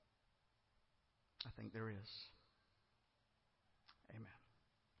 I think there is. Amen.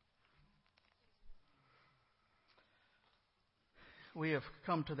 We have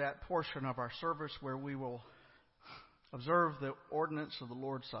come to that portion of our service where we will observe the ordinance of the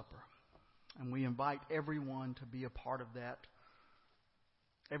Lord's Supper. And we invite everyone to be a part of that.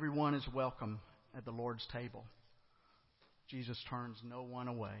 Everyone is welcome at the Lord's table. Jesus turns no one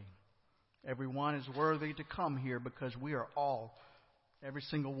away. Everyone is worthy to come here because we are all, every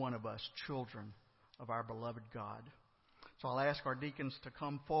single one of us, children of our beloved God. So I'll ask our deacons to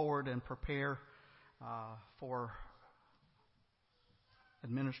come forward and prepare for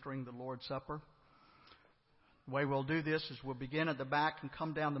administering the Lord's Supper. The way we'll do this is we'll begin at the back and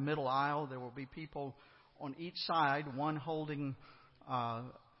come down the middle aisle. There will be people on each side, one holding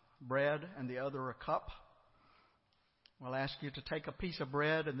bread and the other a cup. We'll ask you to take a piece of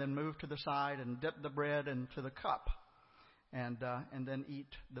bread and then move to the side and dip the bread into the cup, and then eat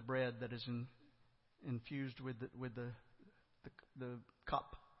the bread that is infused with the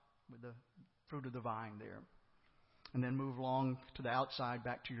cup, with the fruit of the vine there, and then move along to the outside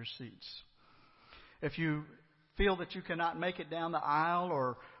back to your seats. If you feel that you cannot make it down the aisle,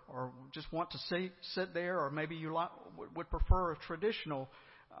 or just want to sit there, or maybe you would prefer a traditional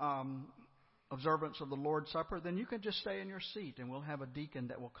observance of the Lord's Supper, then you can just stay in your seat, and we'll have a deacon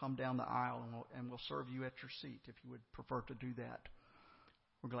that will come down the aisle and will serve you at your seat if you would prefer to do that.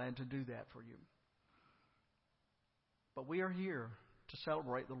 We're glad to do that for you. But we are here to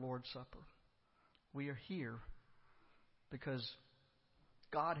celebrate the Lord's Supper. We are here because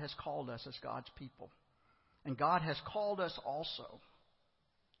God has called us as God's people. And God has called us also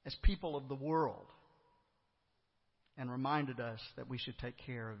as people of the world and reminded us that we should take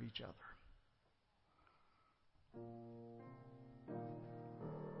care of each other.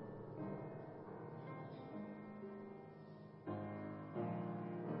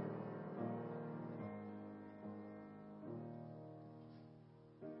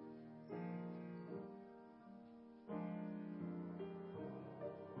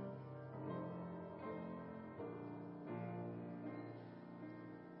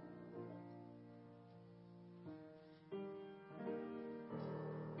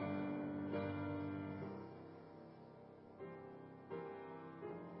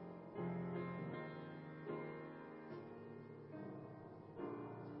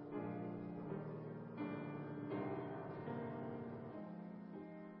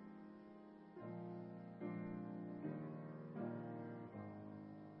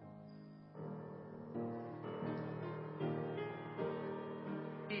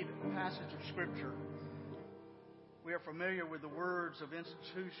 passage of Scripture, we are familiar with the words of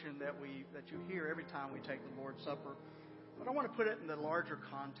institution that you hear every time we take the Lord's Supper. But I want to put it in the larger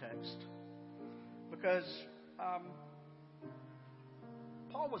context, because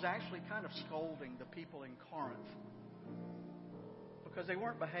Paul was actually kind of scolding the people in Corinth because they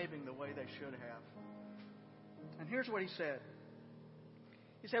weren't behaving the way they should have. And here's what he said.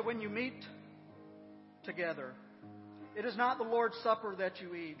 He said, when you meet together, it is not the Lord's Supper that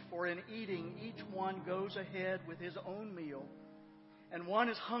you eat, for in eating each one goes ahead with his own meal, and one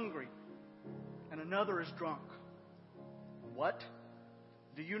is hungry, and another is drunk. What?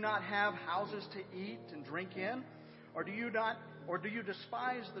 Do you not have houses to eat and drink in? Or do you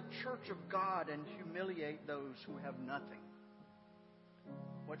despise the church of God and humiliate those who have nothing?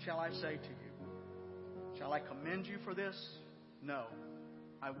 What shall I say to you? Shall I commend you for this? No,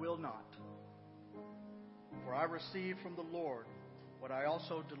 I will not. For I received from the Lord what I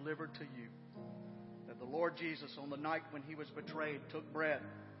also delivered to you, that the Lord Jesus, on the night when he was betrayed, took bread.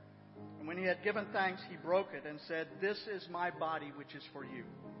 And when he had given thanks, he broke it and said, this is my body, which is for you.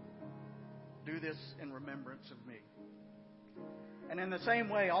 Do this in remembrance of me. And in the same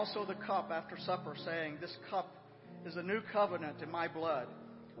way, also the cup after supper, saying, this cup is the new covenant in my blood.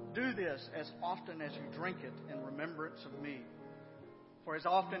 Do this as often as you drink it in remembrance of me. For as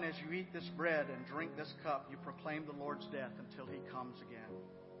often as you eat this bread and drink this cup, you proclaim the Lord's death until he comes again.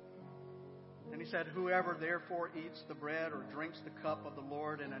 And he said, whoever therefore eats the bread or drinks the cup of the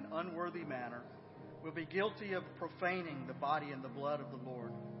Lord in an unworthy manner will be guilty of profaning the body and the blood of the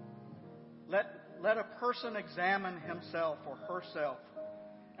Lord. Let a person examine himself or herself,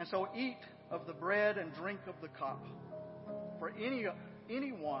 and so eat of the bread and drink of the cup. For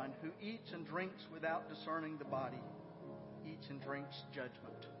anyone who eats and drinks without discerning the body eats and drinks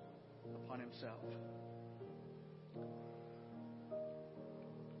judgment upon himself.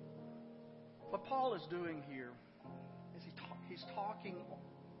 What Paul is doing here is he's talking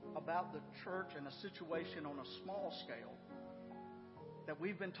about the church and a situation on a small scale that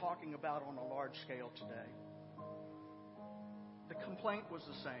we've been talking about on a large scale today. The complaint was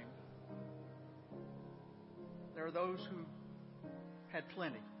the same. There are those who had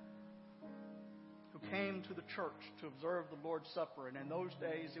plenty, who came to the church to observe the Lord's Supper, and in those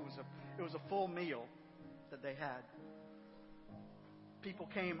days it was a full meal that they had. People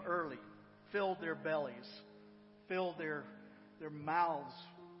came early, filled their bellies, filled their mouths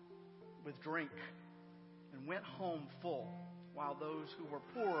with drink, and went home full, while those who were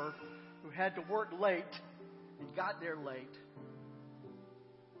poorer, who had to work late and got there late,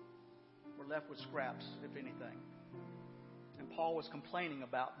 were left with scraps, if anything. And Paul was complaining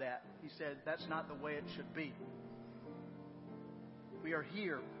about that. He said, that's not the way it should be. We are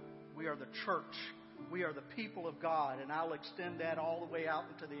here. We are the church. We are the people of God. And I'll extend that all the way out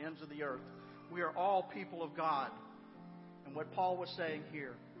into the ends of the earth. We are all people of God. And what Paul was saying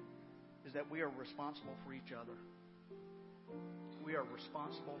here is that we are responsible for each other. We are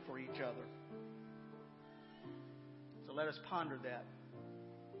responsible for each other. So let us ponder that.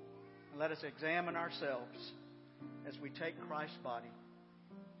 And let us examine ourselves as we take Christ's body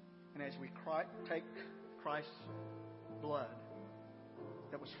and as we take Christ's blood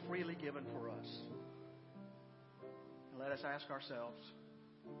that was freely given for us. And let us ask ourselves,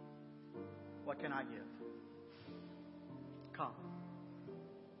 what can I give? Come.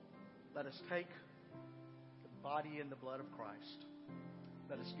 Let us take the body and the blood of Christ.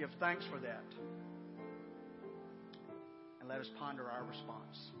 Let us give thanks for that. And let us ponder our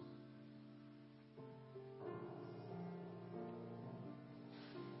response.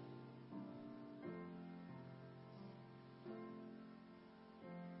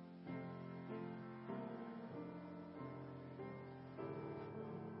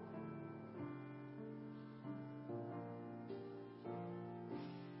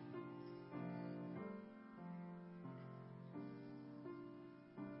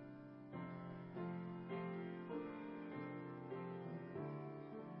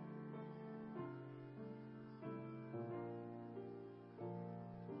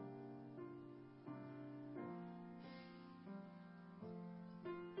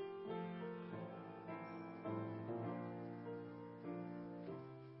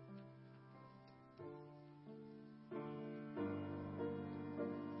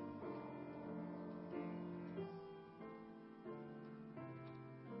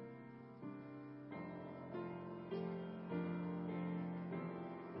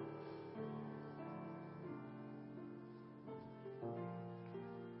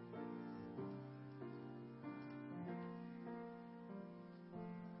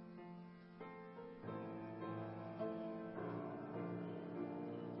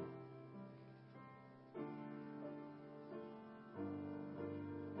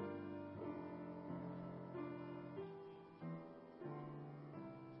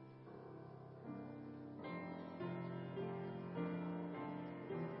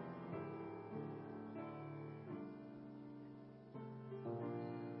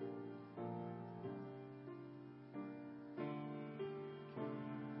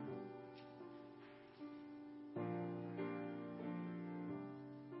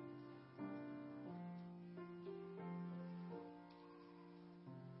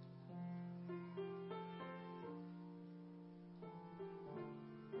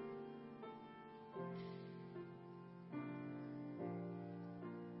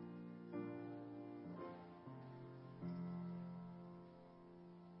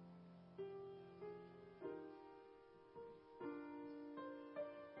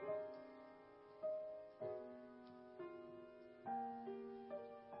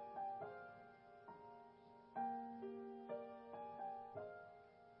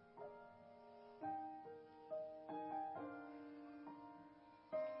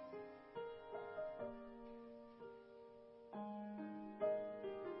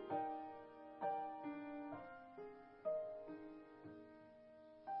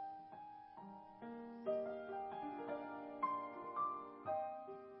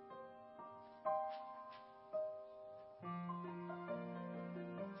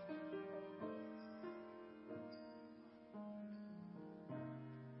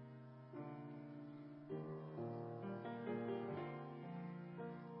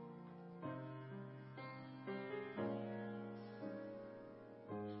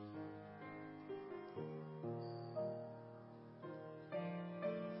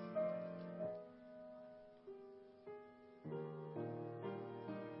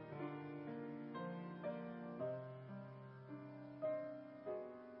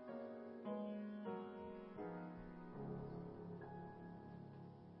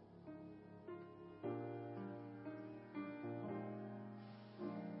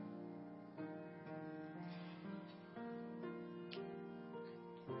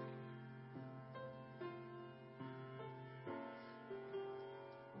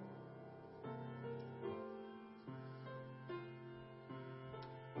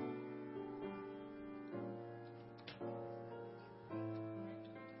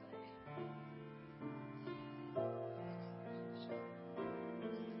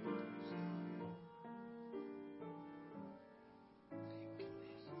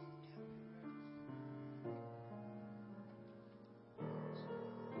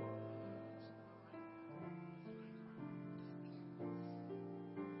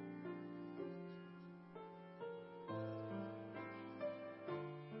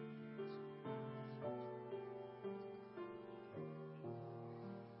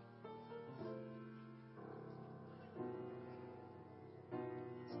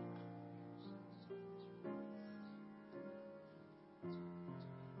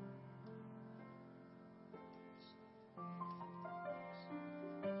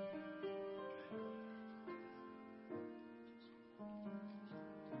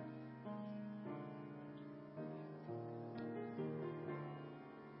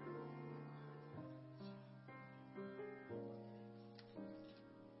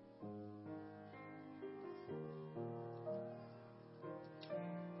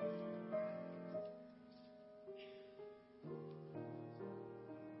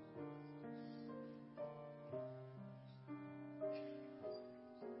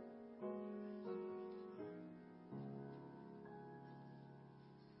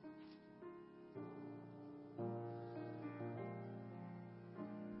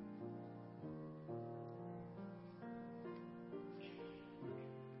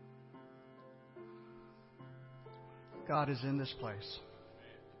 God is in this place.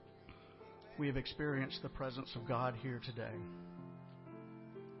 We have experienced the presence of God here today.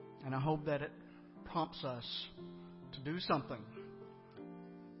 And I hope that it prompts us to do something.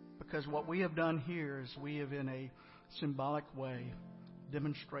 Because what we have done here is we have, in a symbolic way,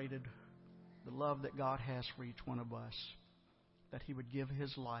 demonstrated the love that God has for each one of us. That He would give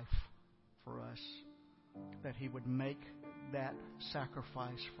His life for us. That He would make that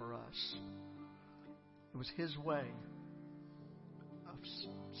sacrifice for us. It was His way of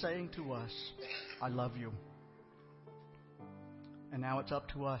saying to us, I love you. And now it's up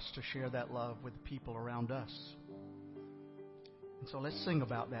to us to share that love with the people around us. And so let's sing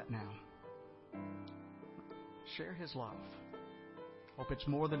about that now. Share His love. Hope it's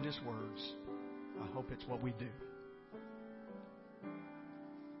more than just words. I hope it's what we do.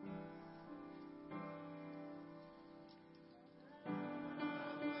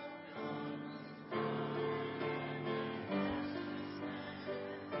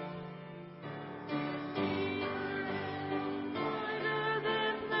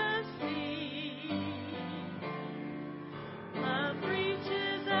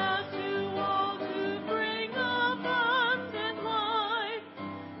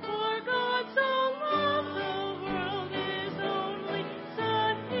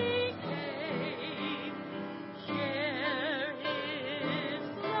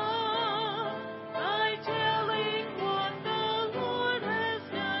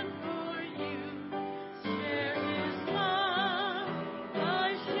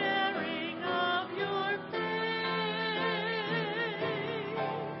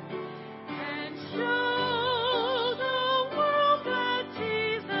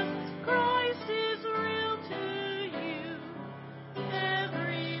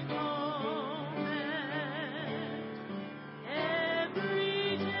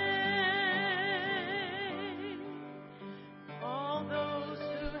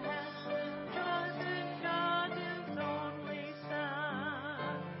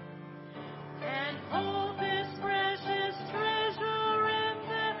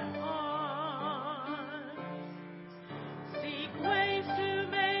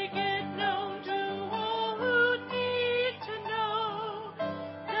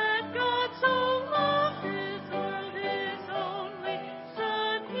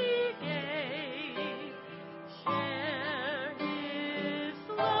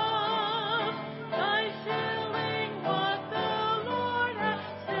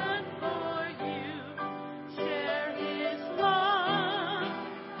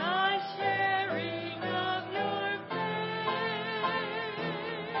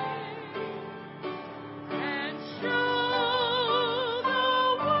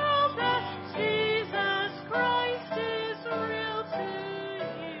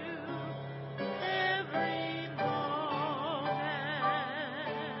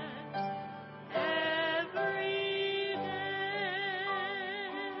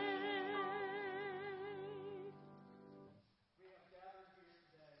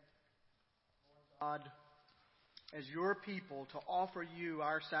 God, as your people, to offer you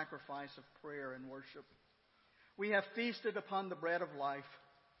our sacrifice of prayer and worship. We have feasted upon the bread of life.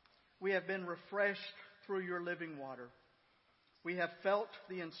 We have been refreshed through your living water. We have felt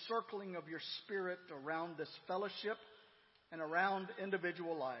the encircling of your Spirit around this fellowship and around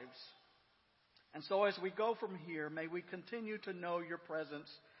individual lives. And so as we go from here, may we continue to know your presence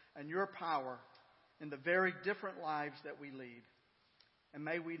and your power in the very different lives that we lead. And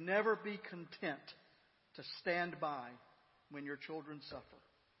may we never be content to stand by when your children suffer.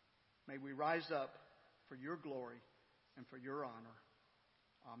 May we rise up for your glory and for your honor.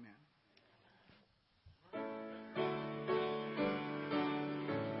 Amen.